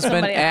the husband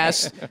somebody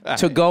asked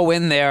to go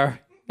in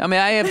there? I mean,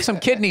 I have some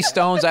kidney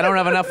stones. I don't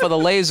have enough for the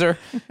laser,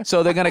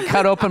 so they're going to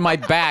cut open my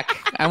back.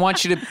 I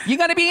want you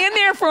got to be in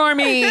there for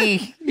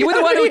me. You were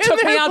the one who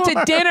took me out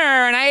to dinner,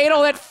 and I ate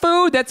all that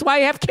food. That's why I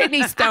have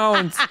kidney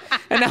stones.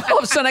 And now all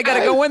of a sudden I got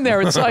to go in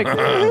there. It's like,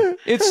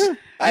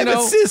 I have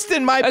a cyst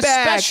in my back.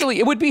 Especially,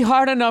 it would be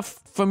hard enough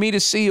for me to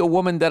see a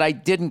woman that I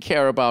didn't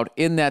care about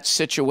in that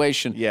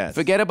situation. Yes.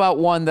 Forget about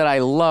one that I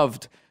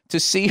loved to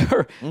see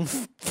her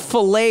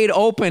filleted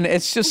open.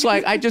 It's just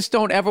like, I just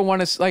don't ever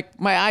want to, like,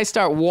 my eyes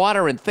start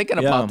watering thinking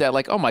about that.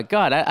 Like, oh my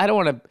God, I don't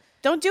want to.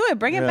 Don't do it.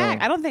 Bring it back.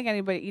 I don't think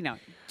anybody,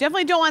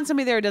 definitely don't want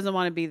somebody there who doesn't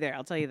want to be there.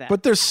 I'll tell you that.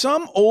 But there's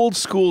some old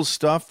school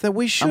stuff that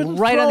we shouldn't I'm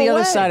right throw on the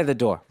away. other side of the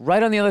door.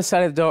 Right on the other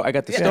side of the door. I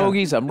got the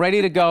stogies. I'm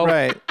ready to go.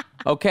 Right.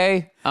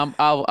 Okay,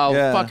 I'll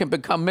fucking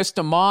become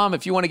Mr. Mom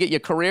if you want to get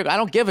your career. I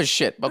don't give a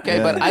shit. Okay,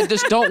 but I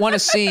just don't want to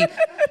see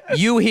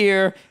you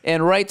here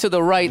and right to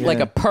the right like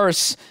a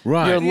purse.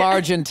 Right. Your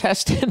large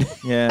intestine.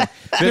 Yeah.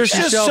 There's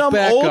just yourself some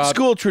back old up.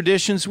 school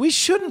traditions we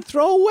shouldn't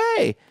throw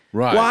away.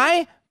 Right.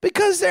 Why?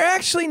 Because they're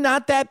actually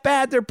not that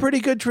bad. They're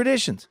pretty good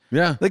traditions.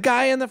 Yeah. The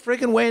guy in the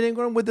freaking waiting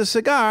room with the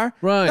cigar.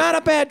 Right. Not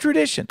a bad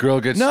tradition.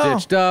 Girl gets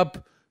stitched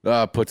up,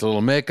 puts a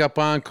little makeup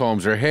on,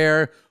 combs her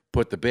hair,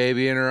 put the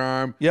baby in her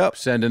arm. Yep.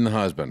 Send in the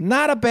husband.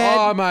 Not a bad.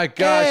 Oh my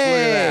gosh! Hey,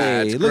 look at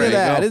that! It's look at great.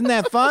 that! No, Isn't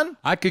that fun?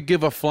 I could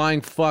give a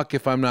flying fuck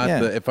if I'm not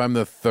Yeah. if I'm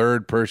the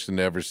third person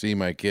to ever see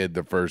my kid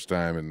the first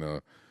time in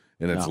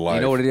its life.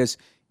 You know what it is?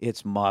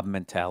 It's mob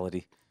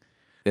mentality.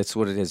 That's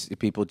what it is.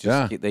 People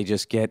just they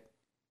just get.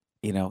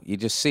 You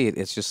just see it.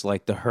 It's just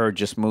like the herd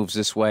just moves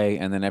this way,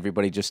 and then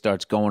everybody just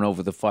starts going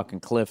over the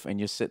fucking cliff, and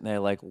you're sitting there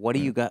like, "What do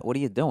you got? What are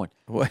you doing?"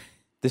 What?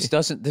 This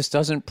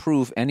doesn't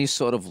prove any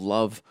sort of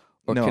love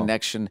or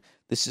connection.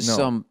 This is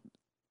some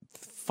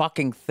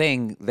fucking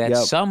thing that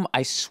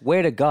I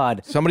swear to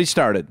God, Somebody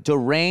started.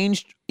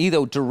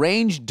 either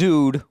deranged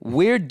dude,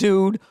 weird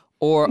dude,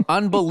 or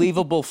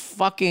unbelievable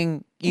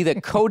fucking either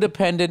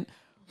codependent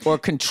or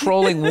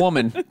controlling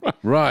woman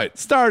Right.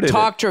 Started.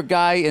 talked her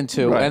guy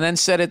into Right. and then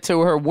said it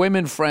to her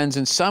women friends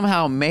and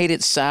somehow made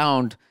it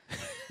sound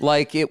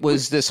like it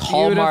was this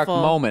hallmark Beautiful.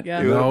 moment.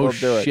 Yeah. No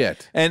Do it.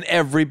 shit. And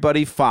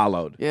everybody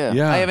followed. Yeah.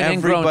 Yeah. I have an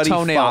ingrown Everybody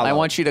toenail. I followed.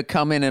 want you to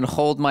come in and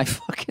hold my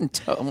fucking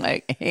toe,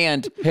 my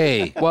hand.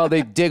 Hey. While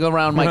they dig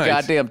around my Right.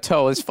 goddamn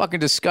toe. It's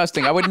fucking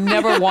disgusting. I would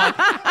never want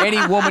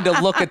any woman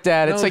to look at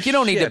that. It's No like, you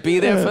don't need to shit.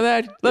 be there for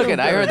that. Look don't at,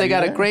 I heard gotta they be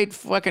got a there. great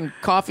fucking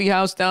coffee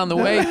house down the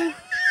way.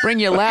 Bring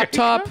your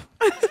laptop.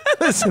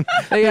 Listen,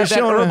 They have that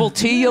showing herbal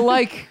tea you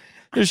like.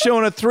 they're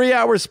showing a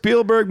 3-hour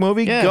Spielberg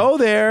movie. Yeah. Go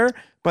there.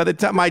 By the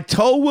time my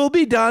toe will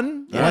be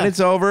done when it's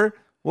over,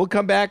 we'll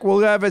come back. We'll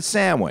have a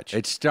sandwich.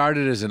 It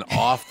started as an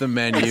off the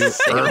menu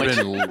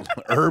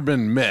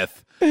urban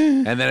myth,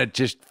 and then it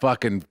just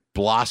fucking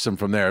blossomed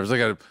from there. It was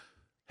like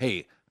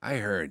hey, I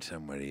heard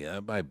somebody,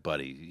 my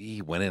buddy,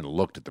 he went in and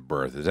looked at the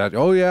birth. Is that?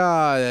 Oh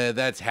yeah,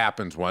 that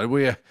happens.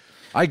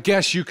 I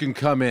guess you can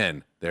come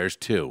in. There's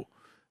 2.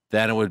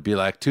 Then it would be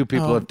like 2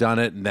 people have done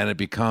it, and then it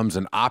becomes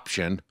an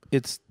option,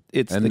 It's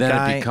and the then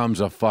guy. it becomes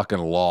a fucking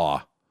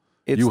law.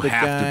 It's You the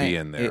have to guy- be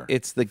in there.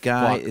 It's the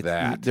guy. Fuck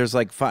that. There's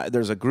like 5.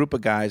 There's a group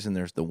of guys, and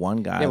there's the one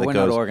guy Yeah, that we're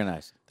goes. not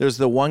organized. There's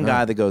the one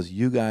guy that goes,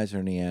 "You guys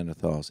are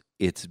Neanderthals.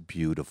 It's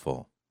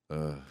beautiful."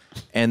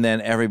 And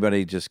then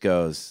everybody just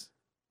goes,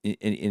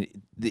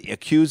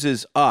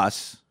 accuses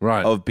us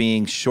Right. of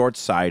being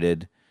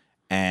short-sighted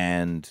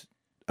and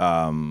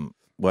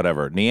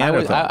whatever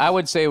Neanderthals. I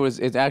would say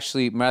it's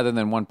actually, rather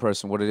than one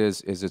person, what it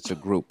is it's a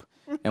group.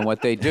 And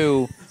what they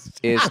do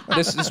is,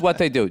 this is what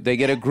they do. They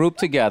get a group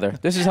together.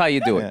 This is how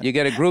you do it. You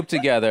get a group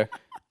together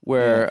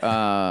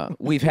where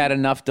we've had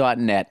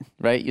enough.net,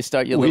 right? You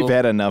start your We've little,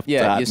 had enough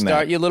Yeah, dot you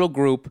start net. your little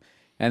group,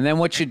 and then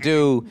what you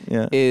do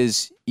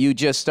is you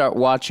just start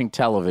watching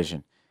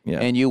television. Yeah.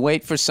 And you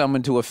wait for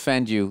someone to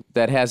offend you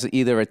that has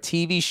either a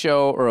TV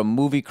show or a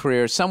movie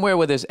career, somewhere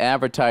where there's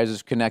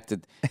advertisers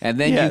connected, and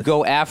then you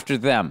go after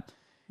them.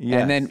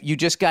 Yes. And then you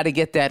just got to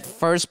get that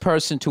first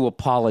person to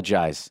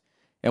apologize.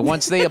 And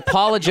once they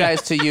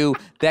apologize to you,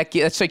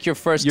 that's like your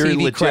first You're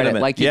TV credit,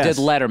 legitimate. like you Yes.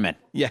 did Letterman.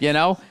 Yeah. You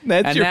know?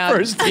 That's And your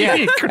first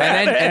TV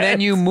credit. And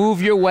then you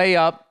move your way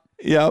up.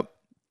 Yep.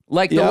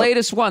 Like the Yep.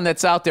 latest one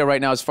that's out there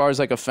right now, as far as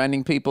like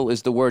offending people,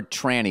 is the word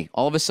tranny.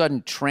 All of a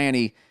sudden,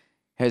 tranny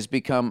has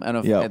become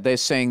Yep. they're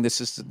saying this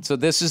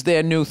is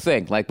their new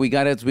thing. Like we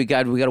gotta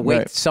wait.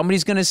 Right.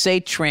 Somebody's gonna say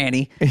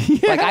tranny.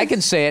 Like I can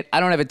say it. I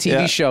don't have a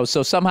TV Yeah. show,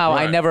 so somehow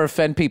I Right. never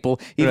offend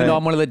people, even Right. though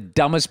I'm one of the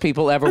dumbest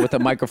people ever with a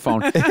microphone.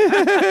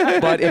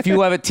 But if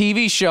you have a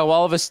TV show,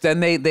 all of us then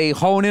they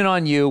hone in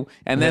on you,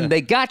 and then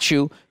they got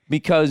you.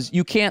 Because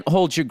you can't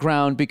hold your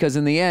ground, because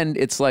in the end,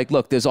 it's like,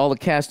 look, there's all the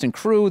cast and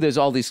crew, there's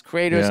all these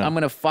creators. Yeah. I'm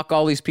going to fuck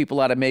all these people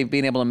out of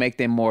being able to make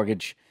their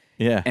mortgage.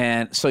 Yeah.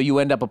 And so you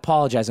end up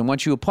apologizing.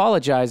 Once you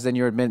apologize, then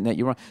you're admitting that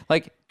you're wrong.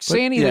 Like,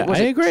 saying yeah, I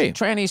agree.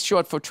 Tranny's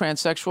short for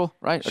transsexual,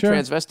 right? Sure. Or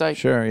transvestite?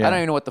 Sure, yeah. I don't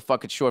even know what the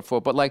fuck it's short for,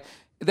 but like,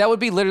 that would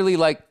be literally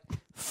like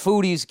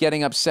foodies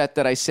getting upset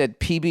that I said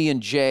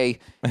PB&J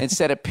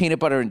instead of peanut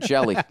butter and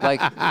jelly.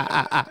 Like,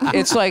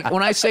 it's like,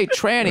 when I say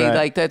tranny, Right.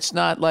 like, that's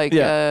not like,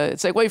 Yeah.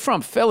 it's like, where you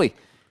from? Philly.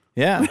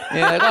 Yeah.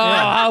 You're like, oh,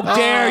 how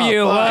dare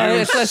you?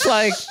 It's just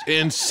like,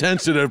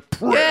 Insensitive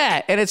prick.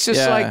 yeah. And it's just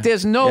Yeah. like,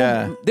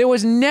 Yeah. there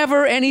was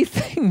never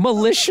anything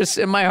malicious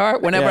in my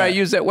heart whenever Yeah. I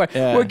use that word.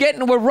 Yeah.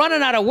 We're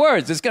running out of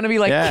words. It's going to be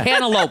like Yeah.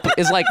 cantaloupe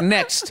is like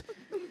next.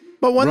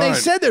 But when they Right.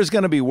 said there's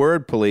going to be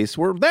word police,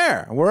 we're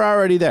there. We're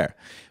already there.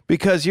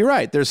 Because you're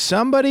right. There's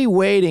somebody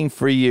waiting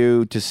for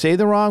you to say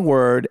the wrong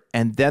word,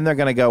 and then they're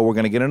going to go, we're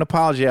going to get an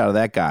apology out of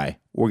that guy.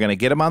 We're going to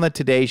get him on the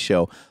Today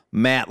Show.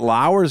 Matt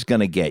Lauer's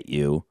going to get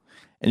you,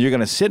 and you're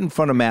going to sit in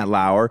front of Matt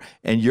Lauer,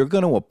 and you're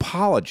going to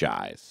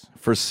apologize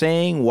for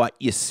saying what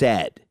you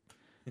said.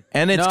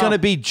 And it's going to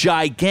be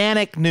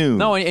gigantic news.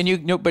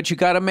 No, but you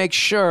got to make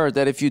sure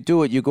that if you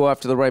do it, you go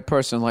after the right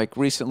person. Like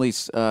recently,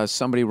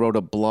 somebody wrote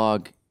a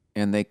blog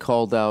and they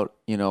called out,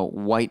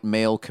 white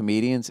male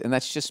comedians, and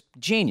that's just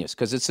genius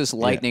because it's this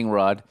lightning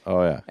rod.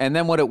 Oh, yeah. And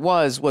then what it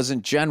was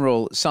in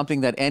general something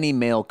that any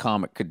male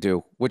comic could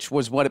do, which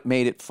was what it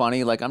made it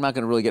funny. Like, I'm not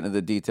going to really get into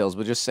the details,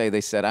 but just say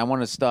they said, I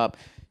want to stop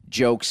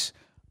jokes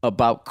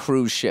about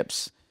cruise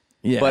ships,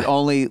 but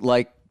only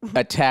like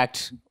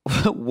attacked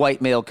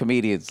white male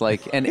comedians,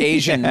 like an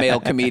Asian male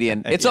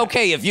comedian. It's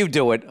okay if you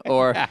do it,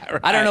 or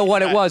I don't know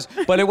what it was,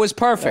 but it was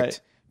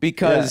perfect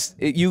because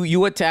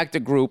you attacked a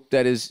group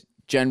that is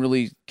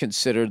generally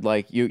considered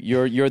like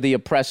you're the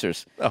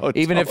oppressors.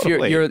 Even if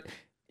you're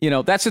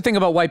that's the thing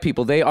about white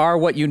people. They are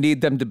what you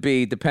need them to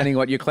be, depending on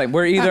what you claim.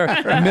 We're either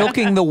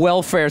milking the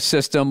welfare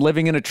system,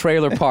 living in a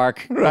trailer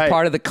park, we're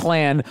part of the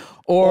Klan,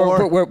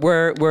 or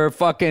we're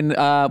fucking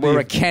we're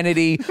a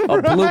Kennedy, a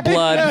blue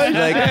blood,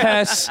 like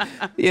Hess.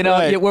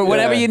 We're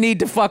whatever you need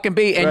to fucking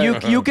be, and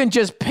you can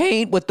just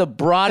paint with the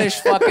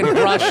broadest fucking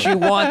brush you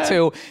want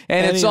to,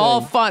 and it's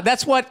all fun.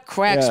 That's what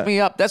cracks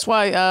me up. That's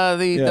why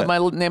my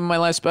name of my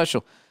last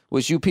special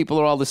was "You People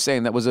Are All the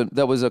Same." That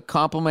was a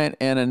compliment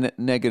and a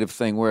negative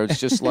thing, where it's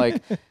just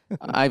like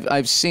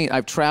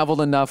I've traveled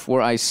enough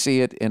where I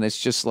see it, and it's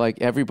just like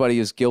everybody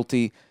is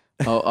guilty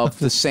of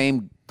the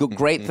same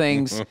great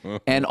things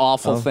and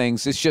awful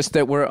things. It's just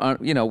that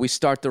we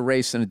start the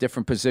race in a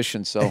different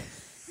position. So,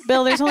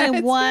 Bill, there's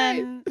only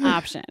one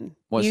option.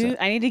 What's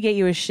that? I need to get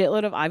you a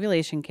shitload of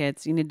ovulation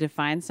kits. You need to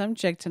find some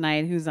chick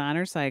tonight who's on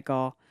her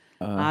cycle.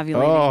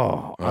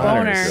 Ovulating.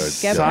 Boner.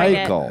 Get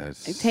cycle.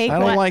 pregnant. Take I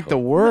don't one, like the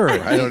word.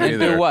 I don't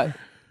either. do what?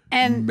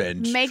 and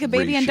make a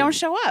baby and don't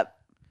show up.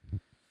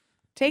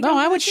 Take No, one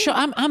I for would the show.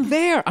 team. I'm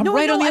there. I'm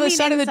right on the other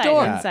side of the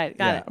door. Inside.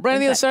 Got it. I'm right on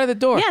the other side of the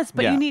door. Yes,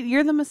 but Yeah.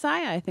 you're the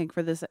Messiah, I think,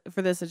 for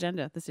this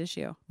agenda, this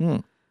issue.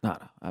 No.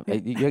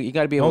 You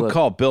got to be able Don't to.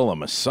 call Bill a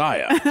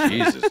messiah.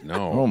 Jesus,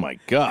 no. Oh, my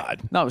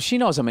God. No, she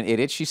knows I'm an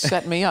idiot. She's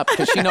setting me up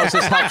because she knows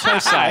this helps her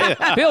side.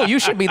 Bill, you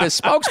should be the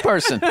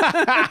spokesperson.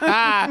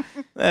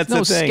 That's No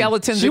the thing.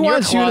 skeletons She in your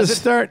wants you to closet.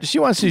 start. She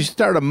wants you to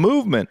start a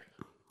movement.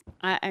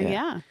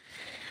 Yeah.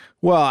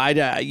 Well, I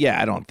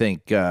don't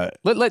think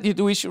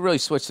We should really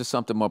switch to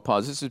something more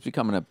positive. This is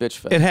becoming a bitch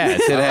fest. it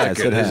has. It I has.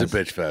 like it. It It's has. a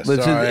bitch fest.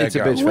 It's Sorry, a bitch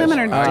I got fest. Women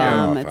are I got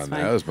dumb. off It's on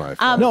fine. That was my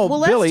fault. No,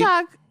 well, Billy-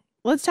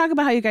 let's talk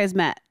about how you guys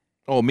met.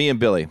 Oh, me and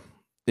Billy.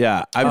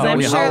 Yeah, Because I'm known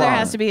you- sure how there long?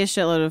 has to be a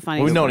shitload of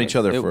funny We've known stories. each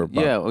other for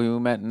about, we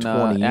met in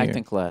 20 years.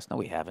 acting class. No,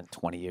 we haven't.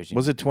 20 years.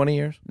 Was it 20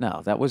 years?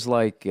 No, that was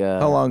like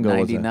How long ago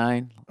was that?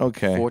 99.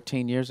 Okay.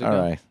 14 years ago.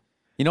 All right.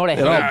 You know what I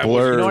It all hate?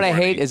 blurs. You know what I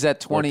hate 20, is that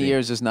 20 14.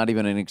 years is not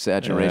even an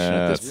exaggeration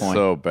at this It's point.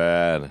 so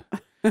bad.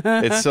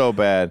 It's so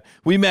bad.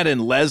 We met in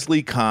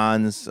Leslie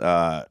Kahn's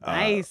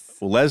Nice.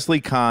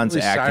 Leslie Kahn's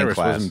Miley acting Cyrus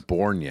class. wasn't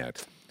born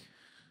yet.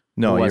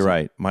 No, Who you're wasn't?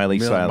 right. Miley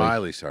Cyrus.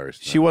 Miley Cyrus.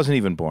 She wasn't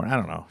even born. I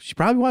don't know. She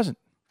probably wasn't.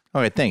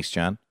 All right, thanks,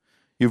 John.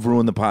 You've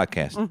ruined the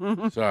podcast.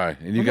 Sorry.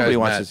 And you Nobody guys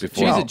wants met to-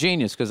 before. She's Wow. a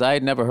genius because I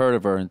had never heard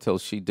of her until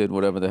she did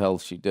whatever the hell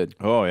she did.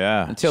 Oh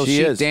yeah, Until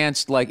she is.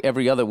 danced like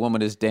every other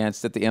woman has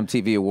danced at the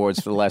MTV Awards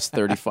for the last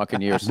 30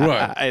 fucking years.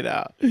 Right. I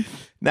know.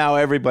 Now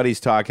everybody's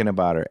talking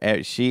about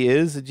her. She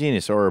is a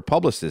genius, or her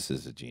publicist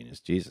is a genius.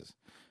 Jesus,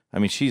 I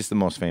mean, she's the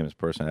most famous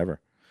person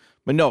ever.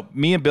 But no,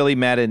 me and Billy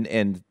met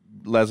in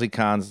Leslie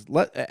Kahn's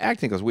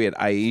acting class. We had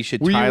Aisha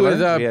Were you Tyler. with,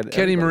 We had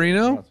Kenny everybody.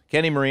 Marino?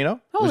 Kenny Marino.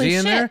 Holy Was he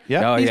in shit. there?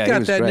 Yeah. Oh, He's yeah, he got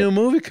was that great. new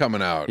movie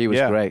coming out. He was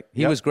Yeah. great.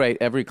 He Yep. was great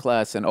every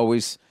class and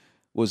always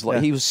was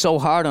like, he was so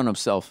hard on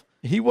himself.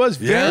 He was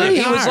very. He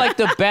was hard. like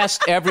the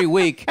best every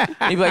week.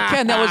 He'd be like,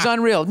 Ken, that was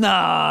unreal.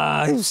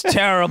 Nah, it was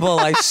terrible.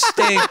 I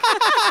stink.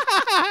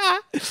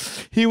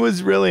 He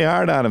was really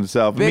hard on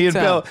himself. Big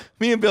time.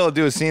 Me and Bill would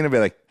do a scene and be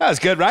like, "That was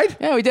good, right?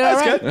 Yeah, we did all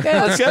That's right. good.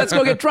 Yeah, That's good. let's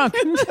go get drunk.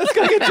 Let's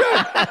go get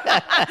drunk."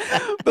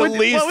 The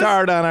least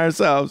hard on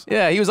ourselves.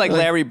 Yeah, he was like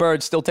Larry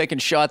Bird, still taking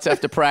shots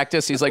after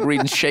practice. He's like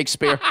reading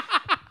Shakespeare.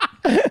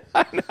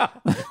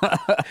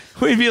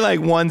 We'd be like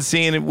one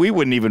scene, and we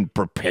wouldn't even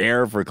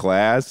prepare for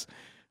class.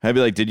 I'd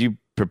be like, "Did you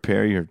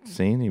prepare your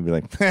scene?" He'd be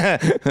like,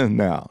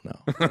 "No.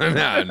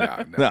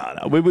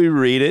 No. We would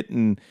read it,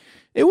 and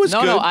it was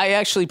No, good. no, I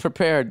actually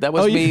prepared. That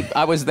was me.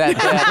 I was that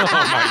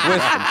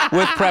bad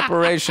with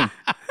preparation.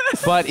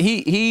 But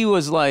he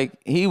was like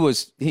he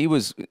was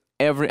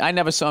I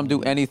never saw him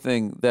do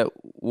anything that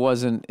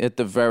wasn't at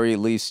the very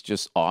least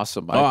just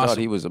awesome. I thought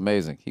he was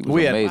amazing. He was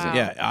we had, amazing.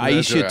 yeah. That's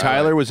Aisha right.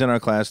 Tyler was in our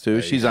class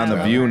too. She's on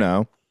The View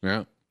now.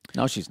 Yeah.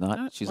 No, she's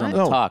not. She's on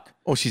what? the talk.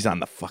 Oh, she's on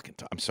the fucking.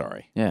 I'm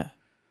sorry. Yeah.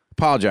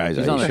 Apologize.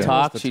 She's on the Aisha.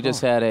 talk. She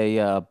just had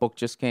a book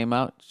just came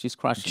out. She's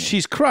crushing it.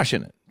 She's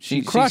crushing it.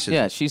 She crushes it.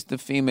 Yeah, she's the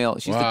female.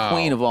 She's Wow. the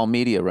queen of all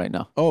media right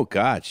now. Oh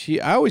God,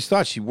 I always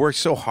thought she worked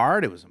so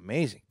hard. It was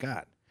amazing.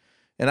 God,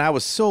 and I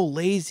was so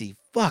lazy.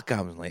 Fuck,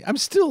 I was lazy. I'm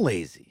still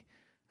lazy.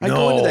 I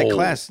go into that No.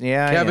 class.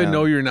 Yeah, Kevin, yeah.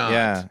 no, you're not.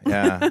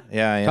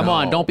 Yeah. Come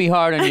on, don't be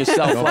hard on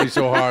yourself. Don't be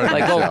so hard on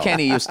like old yourself.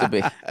 Kenny used to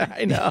be.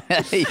 I know.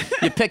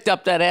 You picked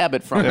up that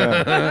habit from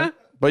him.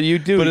 But you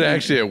do. But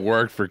it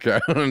worked for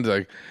Kevin. It's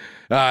like,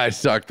 I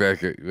sucked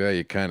that. Well,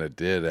 you kind of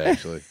did,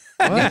 actually.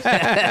 What?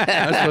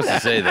 I'm supposed to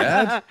say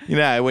that? You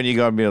know, when you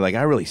go and be like,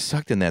 I really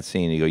sucked in that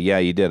scene. You go, yeah,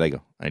 you did. I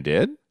go, I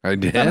did? I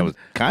did. That was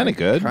kind of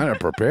good. Kind of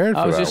prepared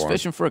for I was that just one.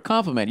 fishing for a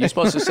compliment. You're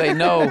supposed to say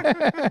no.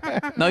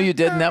 No, you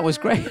didn't. That was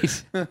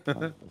great.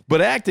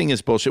 But acting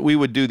is bullshit. We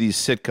would do these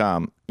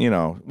sitcom,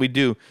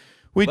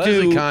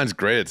 Leslie Kahn's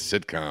great at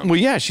sitcoms. Well,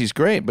 yeah, she's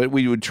great, but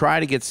we would try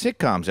to get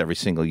sitcoms every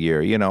single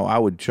year. I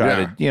would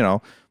try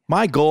to,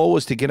 my goal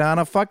was to get on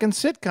a fucking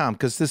sitcom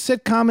because the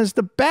sitcom is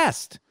the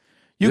best.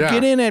 You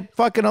get in at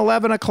fucking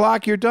 11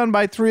 o'clock, you're done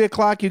by 3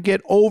 o'clock, you get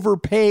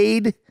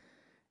overpaid,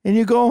 and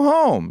you go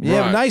home. You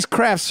have nice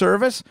craft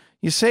service,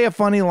 you say a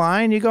funny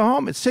line, you go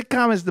home.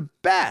 Sitcom is the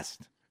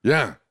best.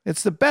 Yeah.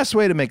 It's the best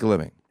way to make a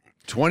living.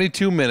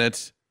 22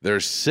 minutes.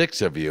 There's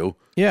 6 of you.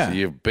 Yeah. So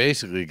you've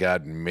basically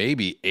got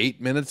maybe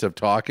 8 minutes of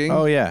talking.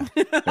 Oh, yeah.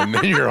 And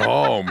then you're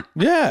home.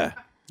 Yeah.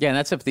 Yeah, and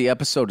that's if the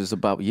episode is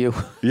about you.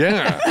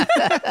 Yeah.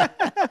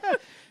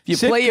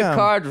 If you play your Sitcom.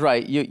 card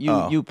right,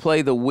 you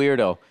play the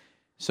weirdo.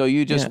 So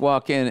you just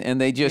walk in and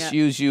they just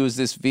use you as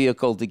this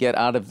vehicle to get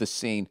out of the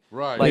scene.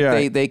 Right. Like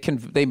Yeah.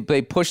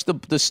 they push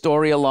the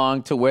story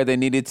along to where they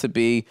needed to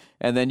be,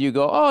 and then you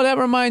go, oh, that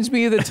reminds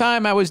me of the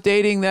time I was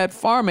dating that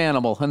farm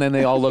animal, and then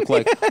they all look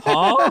like,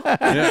 huh?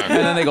 And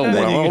then they go, and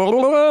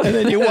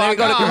then you walk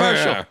go to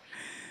commercial. Yeah.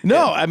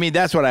 No, I mean,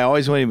 that's what I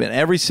always want to be. In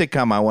every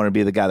sitcom, I want to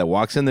be the guy that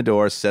walks in the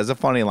door, says a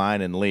funny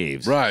line, and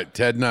leaves. Right.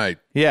 Ted Knight.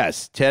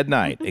 Yes, Ted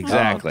Knight.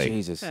 Exactly. Oh,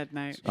 Jesus. That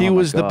night. He Oh, my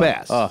was the God.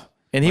 best. Oh,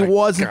 and he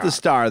wasn't God. the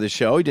star of the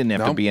show. He didn't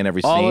have to Nope. be in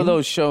every scene. All of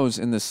those shows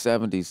in the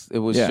 70s, it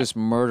was Yeah. just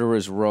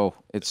Murderer's Row.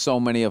 It's so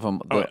many of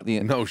them. No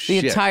the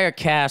shit. entire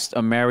cast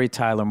of Mary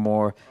Tyler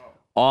Moore,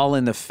 All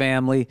in the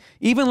Family.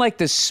 Even like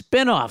the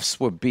spin-offs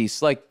were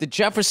beasts. Like the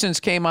Jeffersons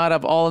came out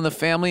of All in the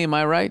Family, am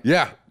I right?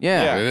 Yeah.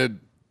 Yeah. They did.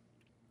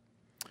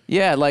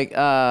 Yeah, like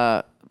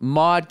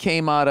Maude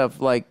came out of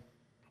like,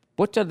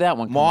 what did that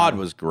one come out Maude of?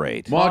 was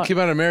great. Maud came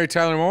out of Mary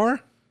Tyler Moore?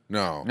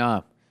 No.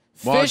 No.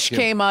 Maude Fish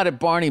came out of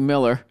Barney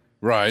Miller.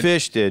 Right.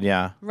 Fish did,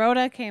 yeah.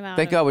 Rhoda came out.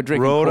 Thank of- God we're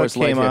drinking Rhoda Coors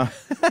Light came here.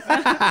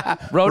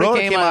 out. Rhoda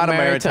came out of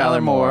Mary Tyler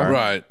Moore.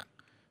 Right.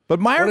 But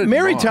What did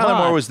Mary Maude- Tyler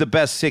Moore Maude. was the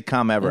best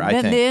sitcom ever, And I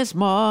then think. there's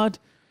Maude.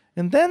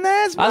 And then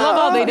there's I love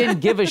how they Maude. didn't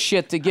give a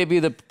shit to give you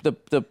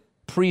the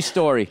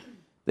pre-story.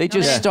 They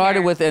just they started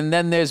cared. with, and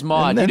then there's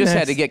Maude. And You then just had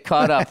there's- to get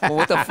caught up. Well,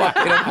 what the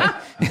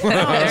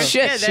fuck?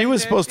 Shit. She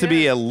was supposed to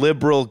be a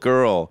liberal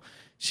girl.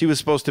 She was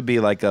supposed to be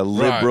like a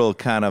liberal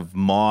kind of.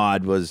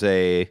 Maude was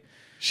a.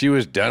 She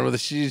was done with it.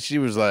 She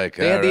was like,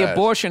 They had the all right.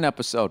 abortion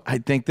episode. I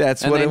think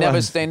that's And what they it never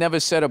was. they never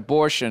said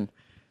abortion.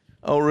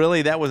 Oh,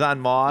 really? That was on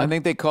Maude? I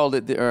think they called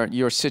it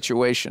your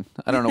situation.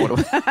 I don't know what it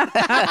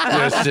was.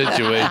 Your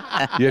situation.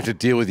 You have to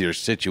deal with your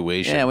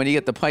situation. Yeah, when you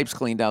get the pipes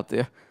cleaned out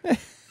there.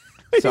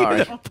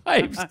 Sorry.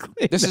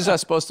 This is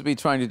us supposed to be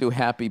trying to do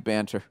happy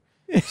banter.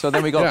 So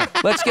then we go,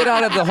 let's get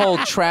out of the whole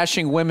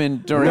trashing women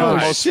during No the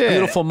most shit.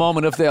 beautiful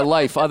moment of their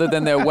life, other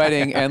than their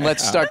wedding, and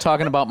let's start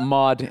talking about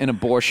Maude and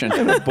abortion.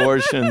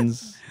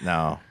 Abortions.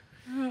 No.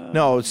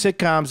 No,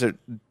 sitcoms are,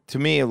 to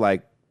me,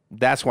 like,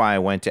 that's why I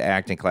went to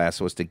acting class,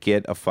 was to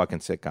get a fucking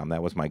sitcom.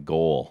 That was my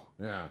goal.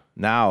 Yeah.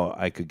 Now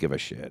I could give a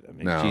shit. I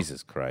mean, No.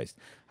 Jesus Christ.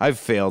 I've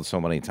failed so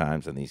many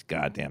times on these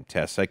goddamn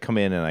tests. I come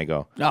in and I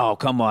go, Oh,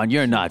 come on,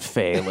 you're not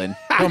failing.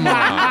 Come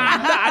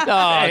on.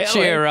 Oh,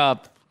 cheer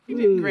up. You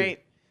did great.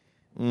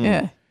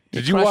 Yeah.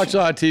 Did you watch a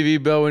lot of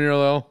TV, Bill, when you were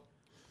little?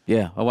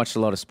 Yeah, I watched a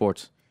lot of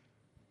sports.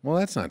 Well,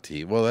 that's not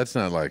TV. Well, that's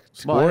not like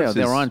sports. Well, yeah,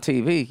 they're is- on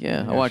TV.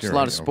 Yeah, I watched sure. a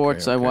lot of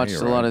sports. Okay, I watched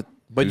you're a lot right. of.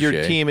 but your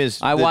Touche. team is.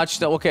 I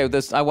watched I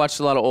watched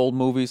a lot of old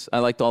movies. I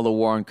liked all the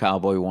Warren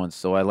Cowboy ones,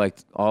 so I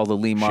liked all the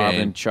Lee Marvin,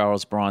 Shane.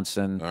 Charles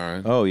Bronson. All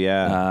right. Oh,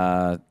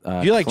 yeah.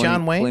 Do you like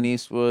John Wayne? Clint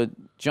Eastwood.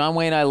 John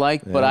Wayne, I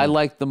liked, but I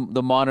liked the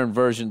modern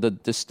version, the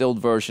distilled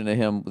version of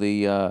him.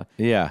 Yeah.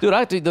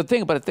 dude.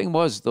 The thing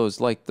was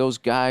those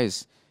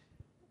guys.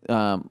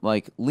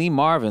 Like Lee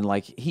Marvin,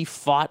 like he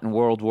fought in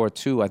World War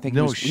II. I think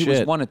No he was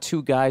shit. one of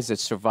 2 guys that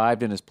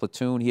survived in his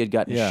platoon. He had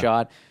gotten Yeah.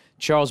 shot.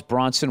 Charles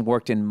Bronson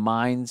worked in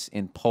mines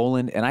in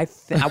Poland, and I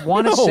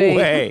want to No say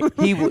way.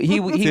 he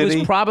Did was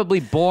he? probably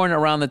born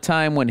around the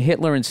time when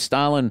Hitler and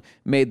Stalin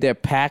made their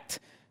pact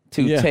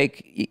to Yeah.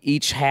 take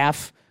each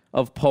half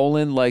of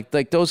Poland. Like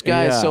those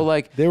guys. Yeah. So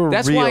like They were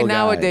that's real why guys.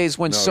 nowadays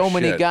when No so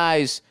many shit.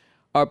 guys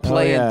are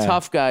playing yeah.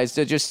 tough guys,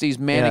 they're just these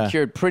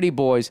manicured pretty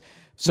boys.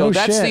 So No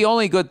that's shit. the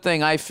only good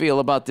thing I feel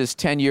about this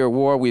 10-year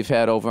war we've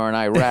had over in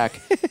Iraq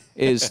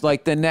is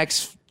like the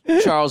next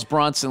Charles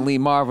Bronson, Lee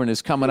Marvin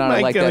is coming out of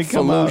Might like gonna that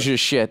come out. Fallujah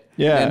shit.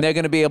 Yeah. And they're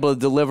going to be able to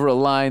deliver a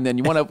line. Then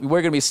we're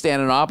going to be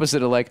standing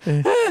opposite of like,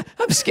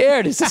 I'm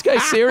scared. Is this guy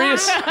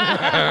serious?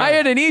 I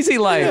had an easy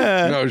life.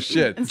 No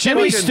shit.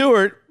 Jimmy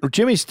Stewart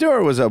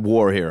was a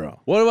war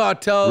hero. What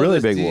about Really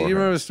big war. You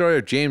remember the story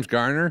of James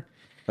Garner?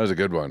 That was a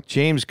good one.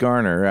 James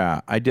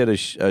Garner. I did a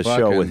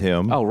show with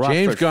him. Oh, Rockford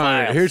James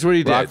Garner. Files. Here's what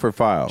he did. Rockford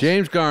Files.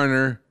 James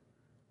Garner.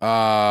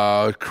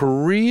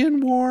 Korean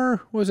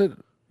War, was it?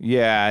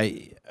 Yeah.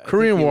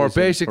 Korean War.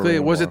 Basically,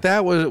 Korean was War. it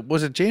that?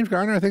 Was it James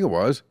Garner? I think it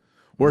was.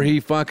 Where he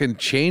fucking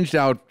changed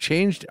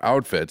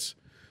outfits.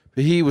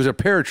 He was a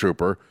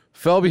paratrooper,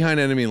 fell behind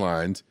enemy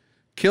lines,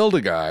 killed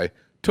a guy,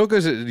 took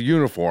his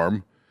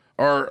uniform,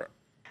 fell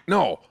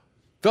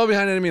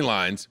behind enemy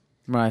lines,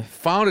 Right.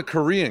 found a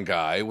Korean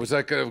guy, was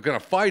like going to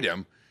fight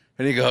him,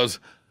 and he goes,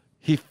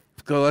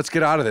 let's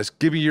get out of this.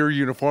 Give me your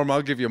uniform,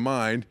 I'll give you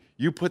mine.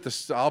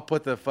 I'll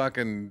put the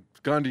fucking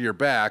gun to your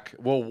back.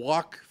 We'll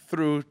walk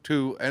through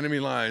to enemy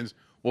lines.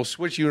 We'll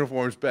switch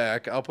uniforms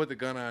back. I'll put the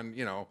gun on,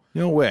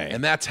 No way.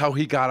 And that's how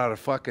he got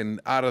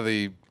out of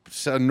the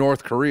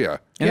North Korea.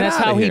 And Get that's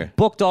outta how he here.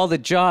 booked all the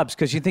jobs,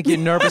 because you think you're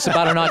nervous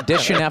about an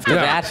audition after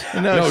that?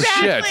 No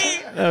Exactly.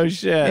 shit. Oh,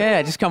 shit.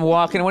 Yeah, just come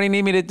walking. What do you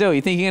need me to do?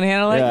 You think you can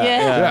handle it? Yeah,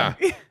 Yeah.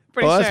 Yeah.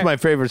 Pretty Well, sure. that's my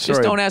favorite story.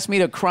 Just don't ask me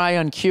to cry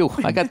on cue.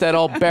 I got that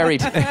all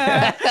buried.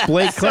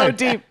 Blake Clark.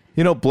 deep.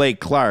 You know Blake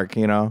Clark,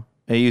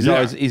 He's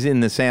Yeah. he's in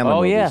the Sandler Oh,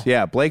 movies. yeah.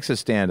 Yeah, Blake's a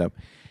stand-up.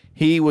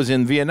 He was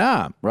in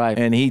Vietnam. Right.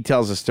 And he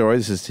tells a story.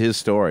 This is his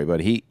story, but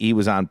he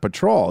was on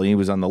patrol. He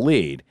was on the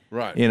lead.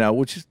 Right.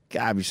 Which is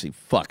obviously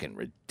fucking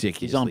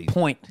ridiculous. He's on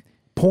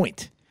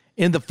point.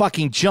 In the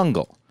fucking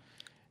jungle.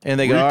 And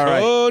they go, all right.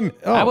 Recon.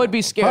 Oh, I would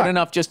be scared fuck.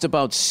 enough just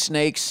about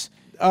snakes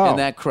Oh. and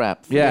that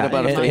crap. Forget Yeah,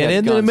 about if and they had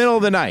in the guns. middle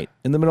of the night,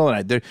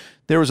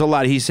 there was a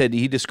lot. He said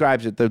he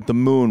describes it that the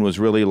moon was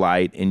really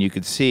light and you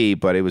could see,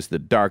 but it was the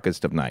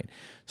darkest of night.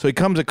 So he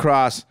comes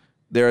across.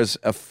 There's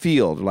a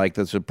field, like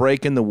there's a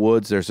break in the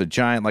woods. There's a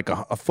giant, like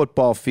a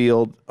football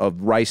field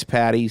of rice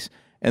paddies,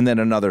 and then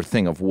another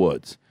thing of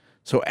woods.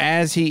 So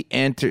as he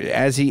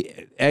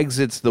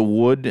exits the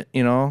wood,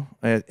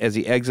 as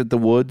he exits the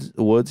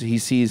woods, he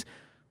sees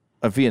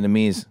a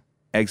Vietnamese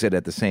exit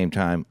at the same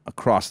time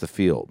across the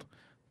field.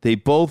 They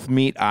both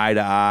meet eye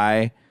to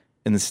eye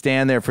and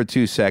stand there for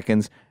 2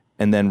 seconds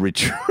and then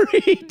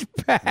retreat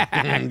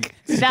back.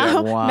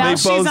 Now, Wow. now They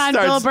she's both on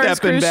start Bill Burr's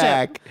stepping cruise ship.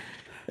 back.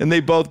 And they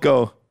both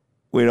go,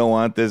 we don't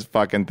want this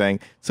fucking thing.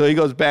 So he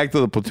goes back to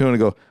the platoon and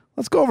go,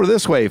 let's go over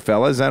this way,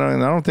 fellas. I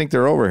don't think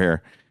they're over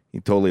here. He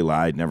totally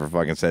lied. Never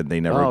fucking said they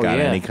never Oh, got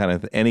yeah. any kind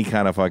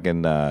of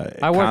fucking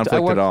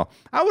conflict worked- at all.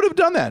 I would have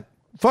done that.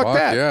 Fuck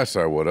that. Yes,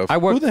 I would have. I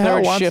worked Who the hell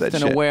third wants shift that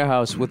in a shit?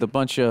 warehouse with a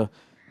bunch of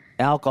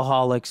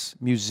alcoholics,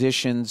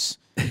 musicians,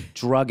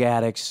 drug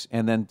addicts,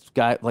 and then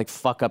like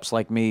fuck ups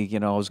like me.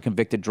 I was a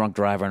convicted drunk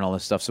driver and all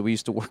this stuff. So we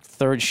used to work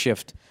third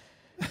shift.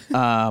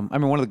 I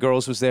mean, one of the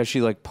girls was there.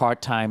 She like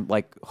part time,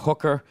 like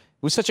hooker.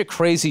 It was such a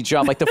crazy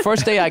job. Like the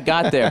first day I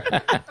got there,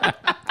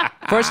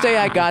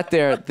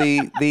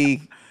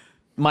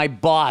 my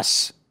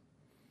boss,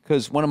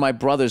 because one of my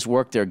brothers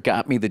worked there,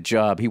 got me the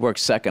job. He worked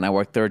second. I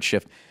worked third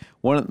shift.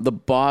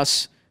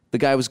 The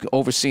guy was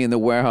overseeing the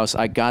warehouse.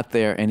 I got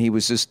there, and he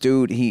was this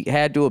dude. He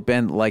had to have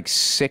been like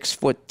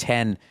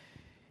 6'10",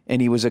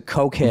 and he was a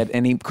cokehead,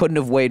 and he couldn't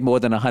have weighed more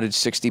than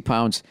 160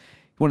 pounds.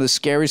 One of the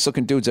scariest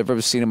looking dudes I've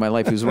ever seen in my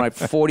life. He was like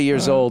 40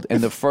 years old,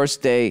 and the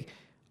first day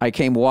I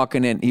came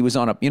walking in, he was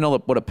on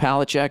what a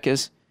pallet jack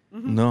is?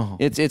 No.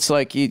 It's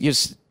like you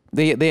just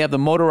they have the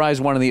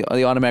motorized one and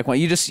the automatic one.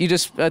 You just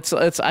it's I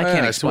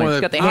can't it's explain. one You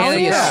of got the- the hand,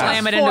 you yeah.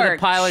 slam it into the Fork.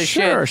 pile of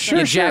Sure, shit.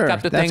 You jack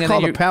up the That's thing. And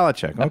called then a pallet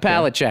jack. A Okay.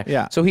 pallet jack.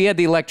 Yeah. So he had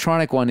the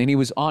electronic one, and he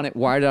was on it,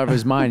 wired out of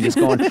his mind, just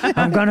going,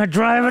 "I'm gonna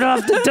drive it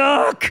off the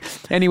dock,"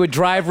 and he would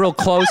drive real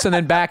close and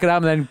then back it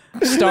up and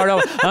then start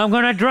over. I'm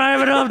gonna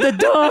drive it off the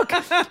dock.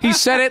 He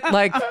said it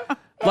like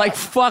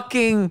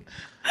fucking.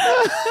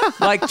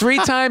 Like 3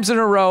 times in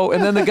a row,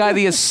 and then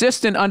the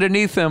assistant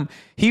underneath him,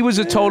 he was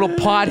a total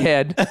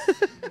pothead,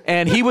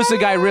 and he was the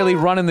guy really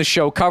running the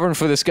show, covering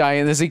for this guy.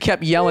 And as he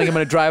kept yelling, "I'm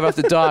going to drive off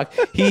the dock,"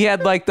 he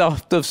had like the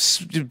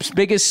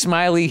biggest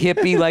smiley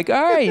hippie, like,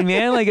 "All right,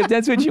 man, like if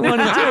that's what you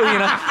want to do,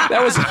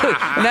 That was,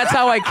 and that's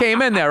how I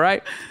came in there,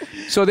 right?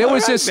 So there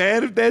was this.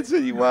 Man, if that's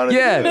what you want to do.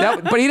 Yeah,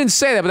 but he didn't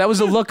say that, but that was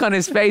the look on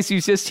his face. He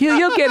was just,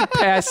 he'll get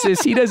past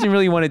this. He doesn't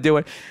really want to do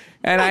it.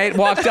 And I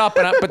walked up,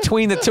 and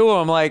between the two of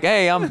them, like,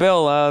 "Hey, I'm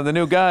Bill, the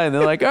new guy." And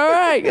they're like, "All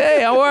right,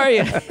 hey, how are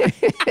you?"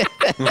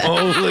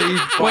 Holy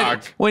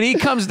fuck. When he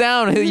comes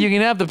down, you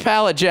can have the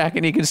pallet jack,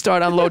 and he can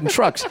start unloading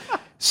trucks.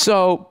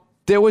 So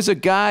there was a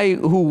guy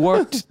who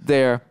worked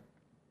there.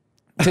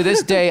 To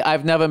this day,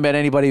 I've never met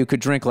anybody who could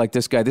drink like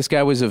this guy. This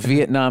guy was a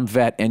Vietnam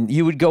vet, and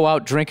you would go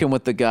out drinking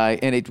with the guy,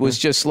 and it was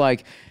just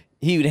like,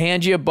 he would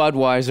hand you a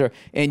Budweiser,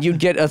 and you'd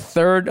get a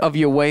third of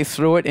your way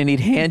through it, and he'd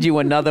hand you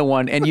another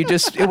one, and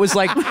it was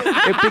like,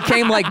 it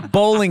became like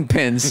bowling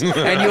pins,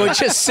 and you were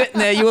just sitting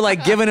there, you were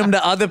like giving them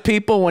to other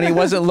people when he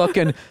wasn't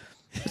looking.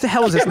 What the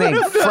hell was his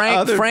name?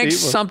 Frank people.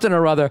 something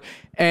or other.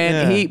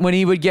 And Yeah. when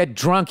he would get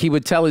drunk, he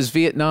would tell his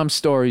Vietnam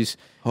stories.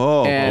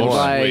 Oh, and boy.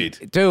 like,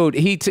 Sweet.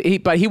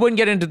 dude, but he wouldn't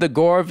get into the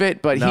gore of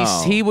it. But No.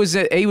 he was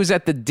at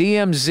the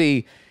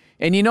DMZ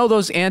And you know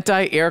those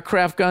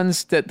anti-aircraft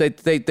guns that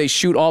they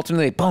shoot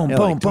alternately? Boom, boom,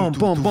 like boom,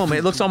 boom, boom.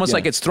 It looks almost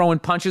like it's throwing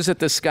punches at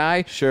the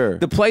sky. Sure.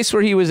 The place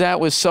where he was at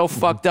was so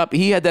fucked up.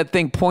 He had that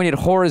thing pointed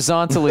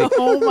horizontally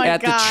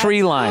at the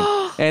tree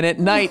line. And at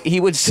night, he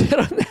would sit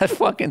on that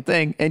fucking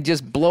thing and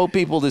just blow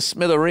people to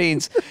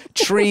smithereens,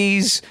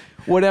 trees,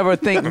 whatever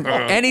thing,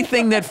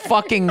 anything that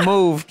fucking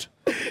moved.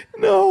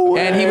 No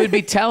way. And he would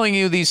be telling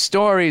you these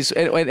stories,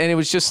 and it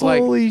was just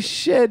like, holy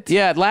shit.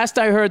 yeah. Last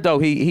I heard, though,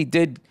 he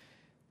did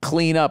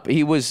clean up.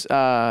 He was,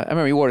 I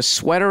remember he wore a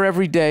sweater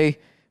every day,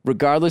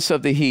 regardless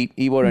of the heat.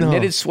 He wore a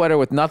knitted sweater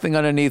with nothing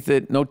underneath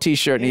it, no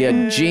t-shirt, and he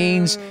had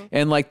jeans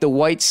and like the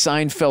white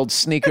Seinfeld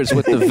sneakers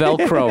with the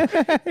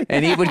Velcro.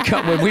 And he would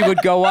come when we would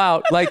go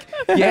out. Like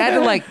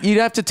you'd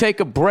have to take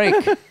a break.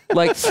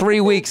 Like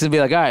 3 weeks and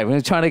be like, all right,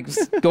 we're trying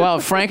to go out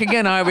with Frank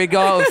again. All right, we go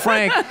out with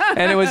Frank,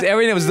 and it was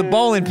everything. It was the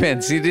bowling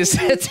pins. He just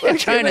sits there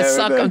trying to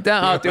suck them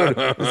down, dude.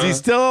 Is he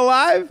still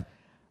alive?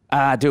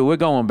 Dude, we're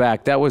going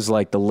back. That was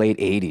like the late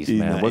 '80s,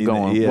 man. We're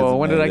going. Well,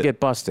 when did I get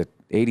busted?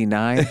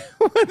 89.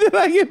 When did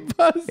I get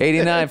busted?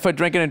 89 for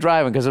drinking and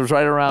driving because it was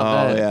right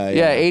around.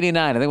 Yeah,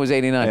 89. I think it was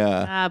 89.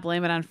 Yeah.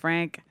 Blame it on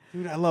Frank.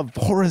 Dude, I love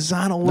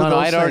horizontal. No,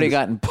 I'd already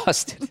gotten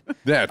busted.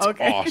 That's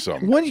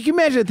awesome. When you can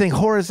imagine a thing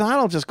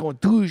horizontal just going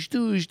douche,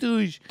 douche,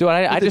 douche. Dude,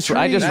 I just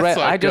read.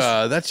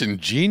 That's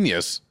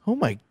ingenious. Oh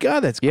my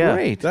God, that's Yeah.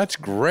 great. That's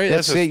great.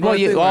 That's That's a it. smart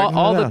thing.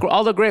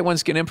 All the great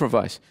ones can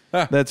improvise.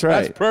 That's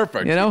right. That's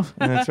perfect. You know,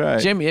 That's right.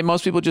 Jimmy.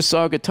 Most people just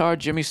saw a guitar.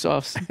 Jimmy saw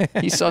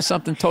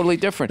something totally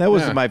different. That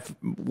was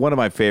one of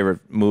my favorite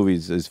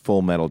movies is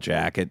Full Metal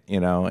Jacket,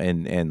 you know,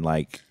 and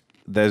like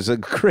there's a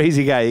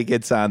crazy guy. He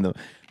gets on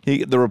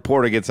the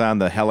reporter gets on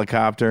the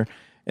helicopter,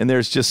 and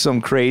there's just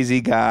some crazy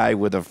guy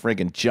with a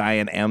friggin'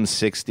 giant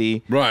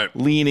M60, Right.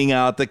 leaning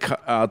out the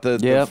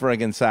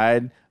friggin'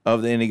 side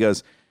of and he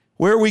goes,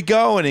 "Where are we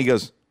going?" He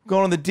goes,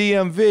 "Going to the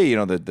DMV," you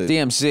know, the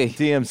DMC.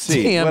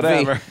 DMC,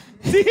 whatever.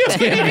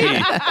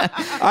 DMV.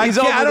 I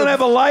don't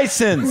have a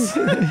license.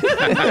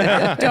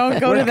 Don't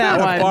go to that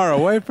one. Far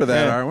away for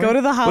that, aren't we? Go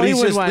to the But Hollywood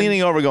he's just one.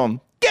 leaning over going,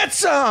 "Get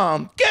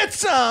some! Get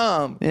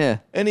some!" Yeah.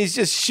 And he's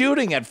just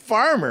shooting at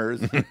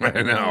farmers.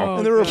 I know.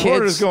 And the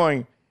reporter's Kids.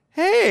 going,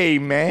 "Hey,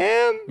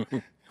 man,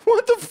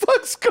 what the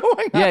fuck's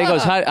going on?" Yeah, he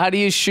goes, how do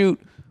you shoot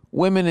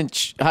women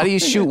and how do you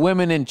shoot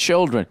women and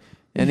children?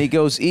 And he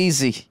goes,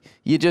 easy.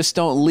 You just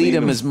don't lead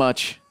them as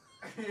much.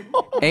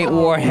 Ain't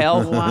war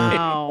hell?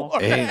 Wow.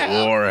 Ain't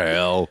war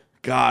hell.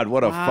 God,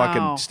 what a Wow.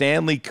 fucking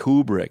Stanley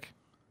Kubrick.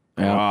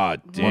 Yeah.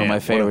 God damn. One of my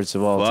what a favorites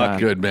of all time.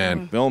 Good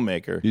man.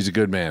 filmmaker. He's a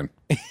good man.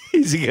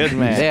 He's a good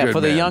man. Yeah, good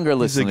for the man. younger He's a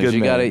listeners, good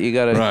you got to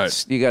man.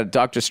 Right. you got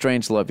Dr.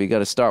 Strangelove. You got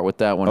to start with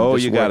that one. Oh,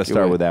 Just you got to work your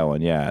start way. with that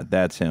one. Yeah,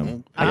 that's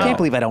him. I can't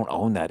believe I don't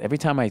own that. Every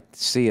time I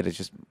see it, it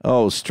just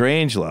Oh,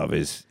 Strangelove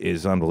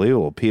is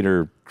unbelievable.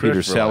 Peter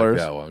Chris Sellers.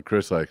 Liked that one.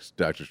 Chris likes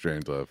Dr.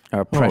 Strangelove.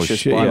 our precious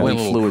shit, yeah. I bodily went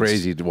a little fluids.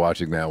 crazy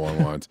watching that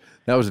one once.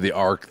 That was at the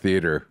Arc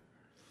Theater.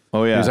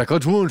 Oh yeah. He was like,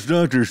 "Let's watch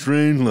Dr.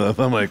 Strangelove."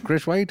 I'm like,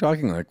 "Chris, why are you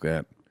talking like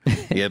that?"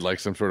 He had like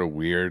some sort of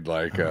weird,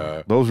 like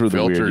Those were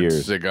the weird filtered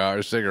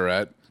years.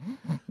 cigarette.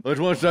 Let's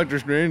watch Dr.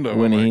 Strangelove.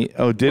 When I'm he- like,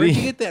 oh, did where'd he?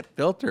 you get that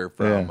filter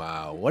from?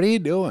 What are you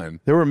doing?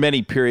 There were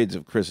many periods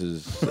of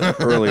Chris's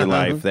early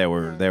life that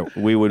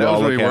we would That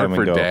all was when look he at him worked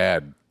for and go,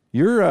 Dad.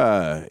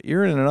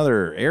 You're in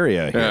another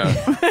area here.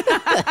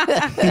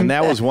 Yeah. And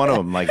that was one of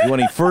them. Like when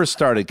he first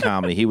started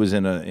comedy, he was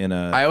in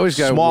a I always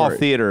got small worried.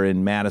 theater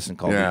in Madison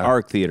called the Yeah.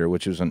 Arc Theater,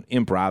 which was an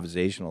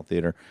improvisational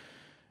theater.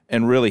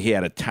 And really, he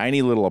had a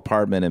tiny little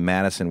apartment in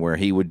Madison where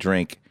he would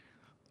drink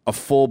a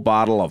full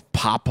bottle of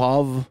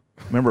Popov.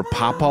 Remember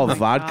Popov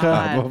vodka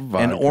God.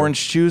 and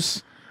orange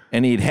juice?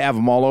 And he'd have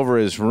them all over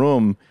his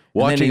room.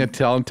 Watching and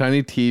a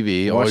tiny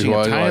TV. always watching a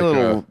was tiny like,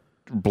 little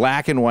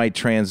black and white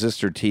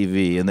transistor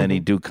TV, and then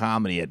he'd do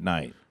comedy at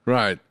night.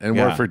 right, and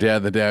Yeah. work for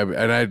Dad the Dad.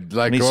 And I'd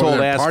like And he go over sold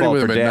there and party asphalt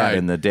with for him at Dad night.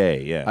 in the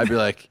day. Yeah, I'd be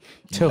like,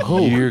 To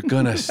who? "You're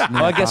gonna sneak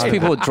Well, I guess out of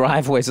people with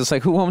driveways. It's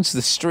like, who owns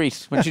the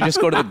street? Wouldn't you just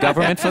go to the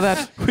government for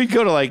that? we'd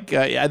go to like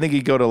I think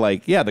he'd go to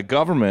like the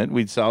government.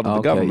 We'd sell to the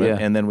Okay, government,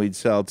 yeah. and then we'd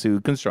sell to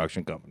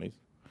construction companies.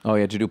 Oh,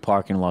 yeah, to do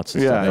parking lots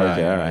and Yeah, stuff. yeah,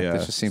 Okay, all right. yeah.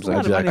 This just seems There's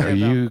like a lot I'd be of like,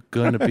 money "Are there, you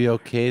gonna be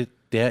okay,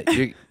 Dad?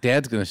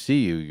 Dad's gonna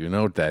see you. You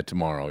know that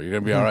tomorrow. You're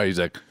gonna be all right." He's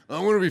like,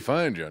 "I'm gonna be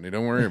fine, Johnny.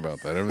 Don't worry about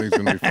that.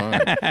 Everything's gonna be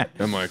fine."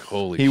 I'm like,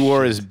 "Holy!" He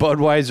wore his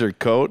Budweiser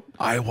coat.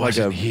 I like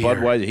wasn't a here.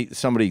 Budweiser.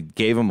 Somebody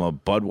gave him a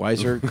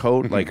Budweiser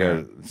coat, like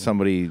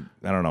somebody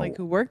I don't know, Like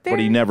who worked but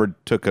he there? never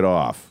took it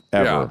off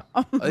ever.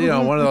 Yeah. You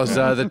know, one of those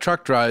the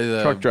truck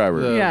driver, Truck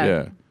driver. the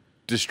Yeah.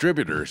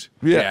 distributors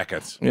Yeah.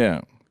 jackets. Yeah.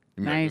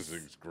 Nice. This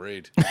thing's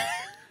great.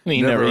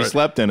 He never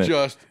slept in it.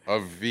 Just a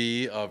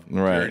V of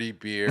Right. dirty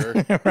beer.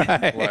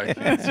 Like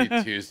you'd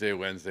see Tuesday,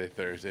 Wednesday,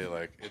 Thursday,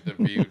 like the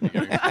V would be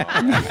getting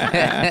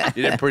smaller.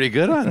 You did pretty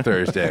good on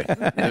Thursday.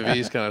 The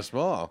V's kind of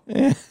small.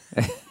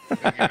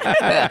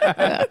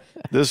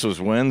 This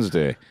was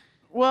Wednesday.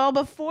 Well,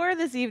 before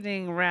this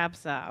evening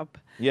wraps up,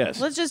 Yes.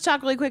 let's just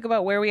talk really quick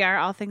about where we are,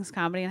 all things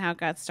comedy, and how it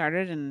got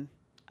started, and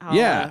how,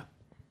 Yeah.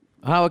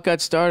 how it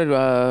got started.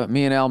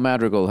 Me and Al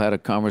Madrigal had a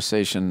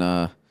conversation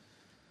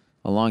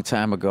a long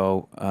time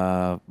ago,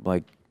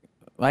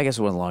 I guess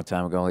it wasn't a long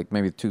time ago, like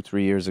maybe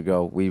 2-3 years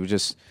ago. We were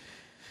just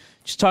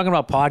talking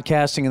about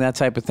podcasting and that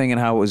type of thing, and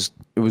how it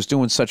was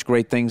doing such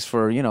great things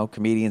for,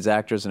 comedians,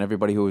 actors, and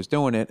everybody who was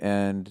doing it.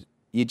 And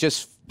it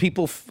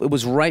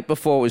was right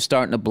before it was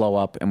starting to blow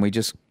up, and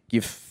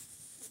you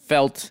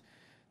felt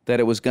that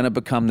it was going to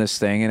become this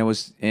thing,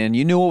 and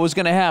you knew what was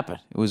going to happen.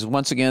 It was,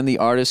 once again, the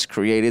artist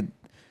created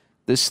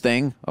this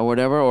thing or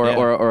whatever,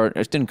 or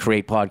it didn't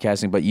create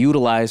podcasting, but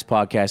utilized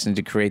podcasting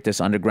to create this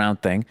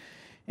underground thing.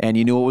 And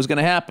you knew what was going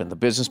to happen. The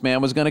businessman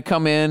was going to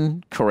come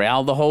in,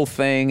 corral the whole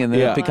thing, and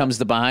then it becomes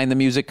the behind the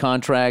music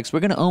contracts.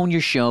 We're going to own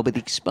your show, but the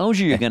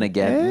exposure you're going to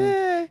get,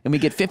 and we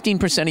get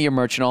 15% of your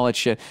merch and all that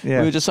shit. Yeah.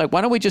 We were just like, why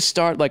don't we just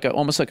start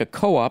almost like a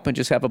co-op and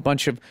just have a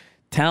bunch of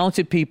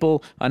talented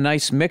people, a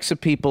nice mix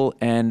of people,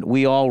 and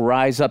we all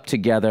rise up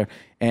together,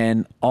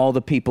 and all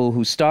the people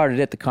who started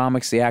it, the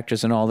comics, the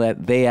actors, and all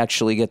that, they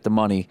actually get the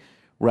money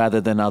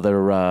rather than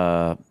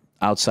other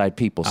outside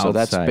people. So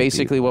that's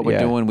basically what we're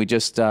doing. We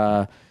just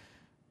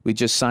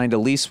signed a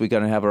lease. We're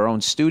going to have our own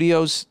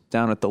studios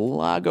down at the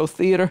Lago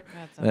Theater.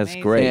 That's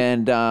great.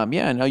 And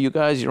I know you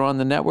guys, you're on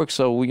the network,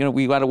 so we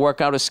got to work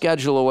out a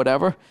schedule or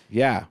whatever.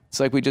 Yeah. It's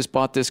like we just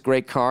bought this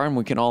great car, and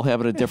we can all have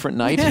it a different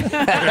night.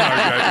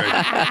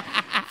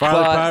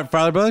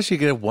 Farley Brothers, you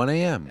get at 1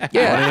 a.m.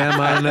 Yeah.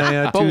 1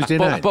 a.m. on Tuesday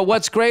night. But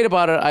what's great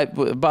about it,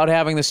 about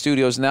having the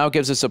studios, now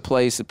gives us a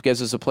place. It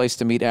gives us a place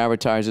to meet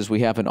advertisers. We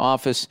have an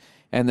office,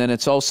 and then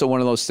it's also one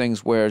of those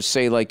things where,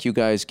 say, like you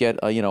guys get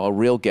a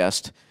real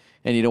guest,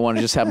 and you don't want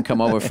to just have them come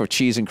over for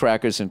cheese and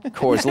crackers and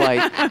Coors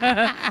Light,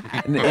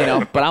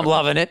 but I'm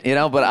loving it,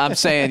 but I'm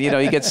saying,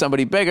 you get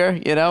somebody bigger,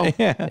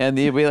 and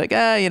you'll be like,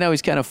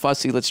 he's kind of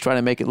fussy. Let's try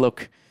to make it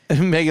look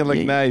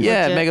nice.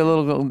 Yeah, make it a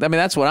little, I mean,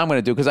 that's what I'm going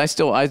to do, because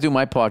I do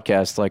my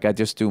podcast, like I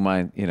just do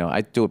mine,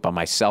 I do it by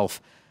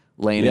myself,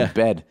 laying in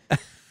bed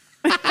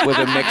with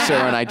a mixer,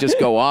 and I just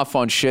go off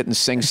on shit and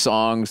sing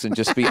songs and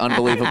just be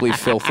unbelievably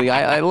filthy.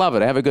 I love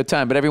it. I have a good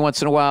time, but every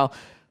once in a while,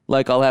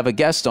 like I'll have a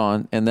guest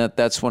on, and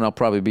that's when I'll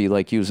probably be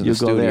like using the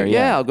studio. There,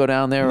 yeah, I'll go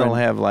down there. They'll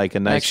have like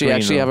a nice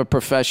actually have a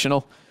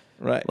professional,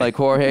 right? Like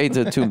Jorge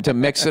to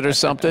mix it or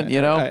something,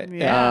 Right.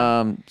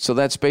 Yeah. So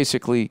that's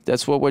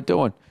what we're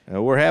doing.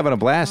 We're having a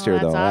blast here,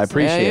 though. Awesome. I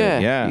appreciate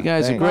it. Yeah, you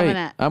guys are thanks. great.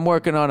 Loving it. I'm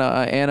working on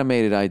an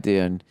animated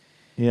idea, and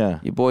your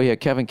boy here,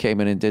 Kevin, came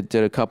in and did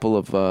a couple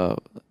of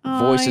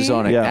voices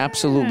on it. Yeah.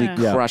 Absolutely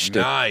crushed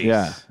it. Nice.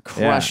 Yeah,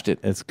 Crushed it.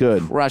 It's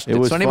good. Crushed it. it.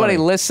 Was So anybody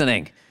funny.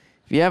 listening,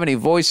 if you have any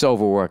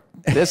voiceover work,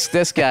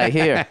 this guy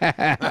here,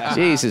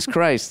 Jesus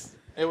Christ.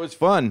 It was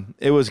fun.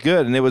 It was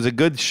good, and it was a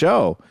good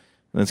show.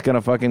 And it's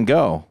gonna fucking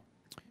go.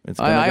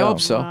 I hope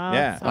so.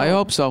 Yeah. I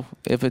hope so.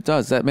 If it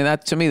does,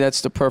 that to me,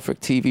 that's the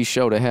perfect TV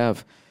show to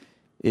have.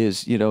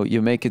 Is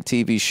you're making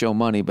TV show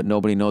money, but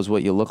nobody knows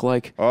what you look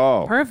like.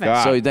 Oh, Perfect.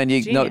 God. So then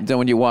Genius. then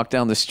when you walk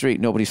down the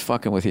street, nobody's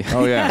fucking with you.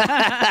 Oh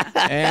yeah,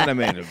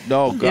 animated.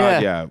 No,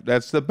 God, yeah,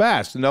 that's the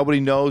best. Nobody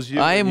knows you.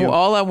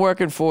 All I'm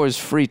working for is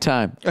free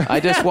time.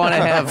 I just want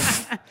to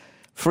have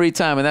free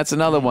time, and that's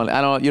another one.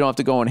 You don't have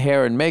to go in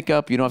hair and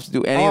makeup. You don't have to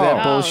do any of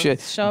that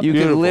bullshit. show up You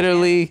with- can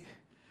literally.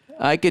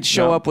 I could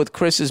show up with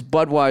Chris's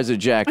Budweiser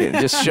jacket and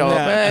just show up.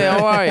 Hey,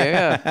 how are you?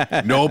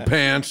 Yeah. No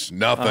pants,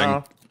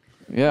 nothing.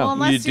 Yeah. Well,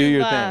 unless You do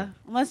your thing.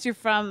 Unless you're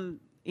from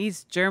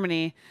East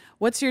Germany,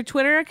 what's your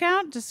Twitter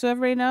account? Just so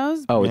everybody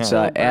knows. Oh, it's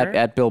Bill Burr.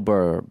 at Bill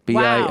Burr.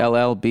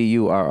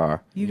 BILLBURR.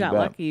 You got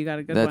bet. lucky. You got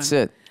a good That's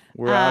one. it.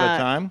 We're out of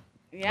time.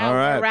 Yeah, All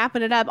right. we're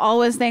wrapping it up.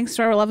 Always thanks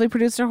to our lovely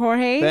producer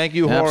Jorge. Thank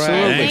you, Jorge.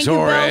 Absolutely. Thank Thanks, you,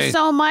 Jorge. Bill,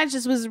 so much.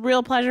 This was a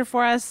real pleasure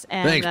for us.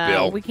 And, Thanks,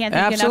 Bill. We can't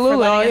thank you enough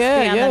Absolutely. for letting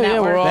us be on the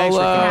network. We're Thanks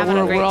all for having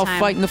a great we're all time.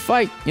 fighting the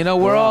fight.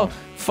 We're all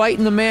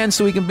fighting the man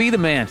so he can be the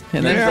man.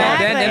 And then,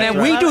 Exactly. and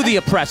then we do the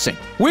oppressing.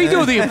 We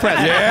do the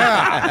oppressing.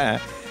 Yeah.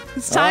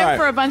 It's time All right.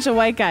 for a bunch of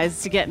white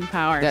guys to get in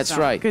power. That's so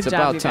right. Good It's job,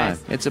 about you time.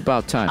 guys. It's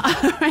about time.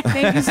 All right,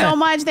 thank you so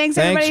much. Thanks, Thanks,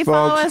 everybody.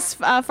 Follow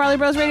folks. us, Farley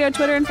Bros Radio,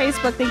 Twitter, and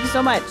Facebook. Thank you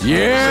so much.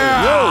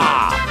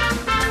 Yeah.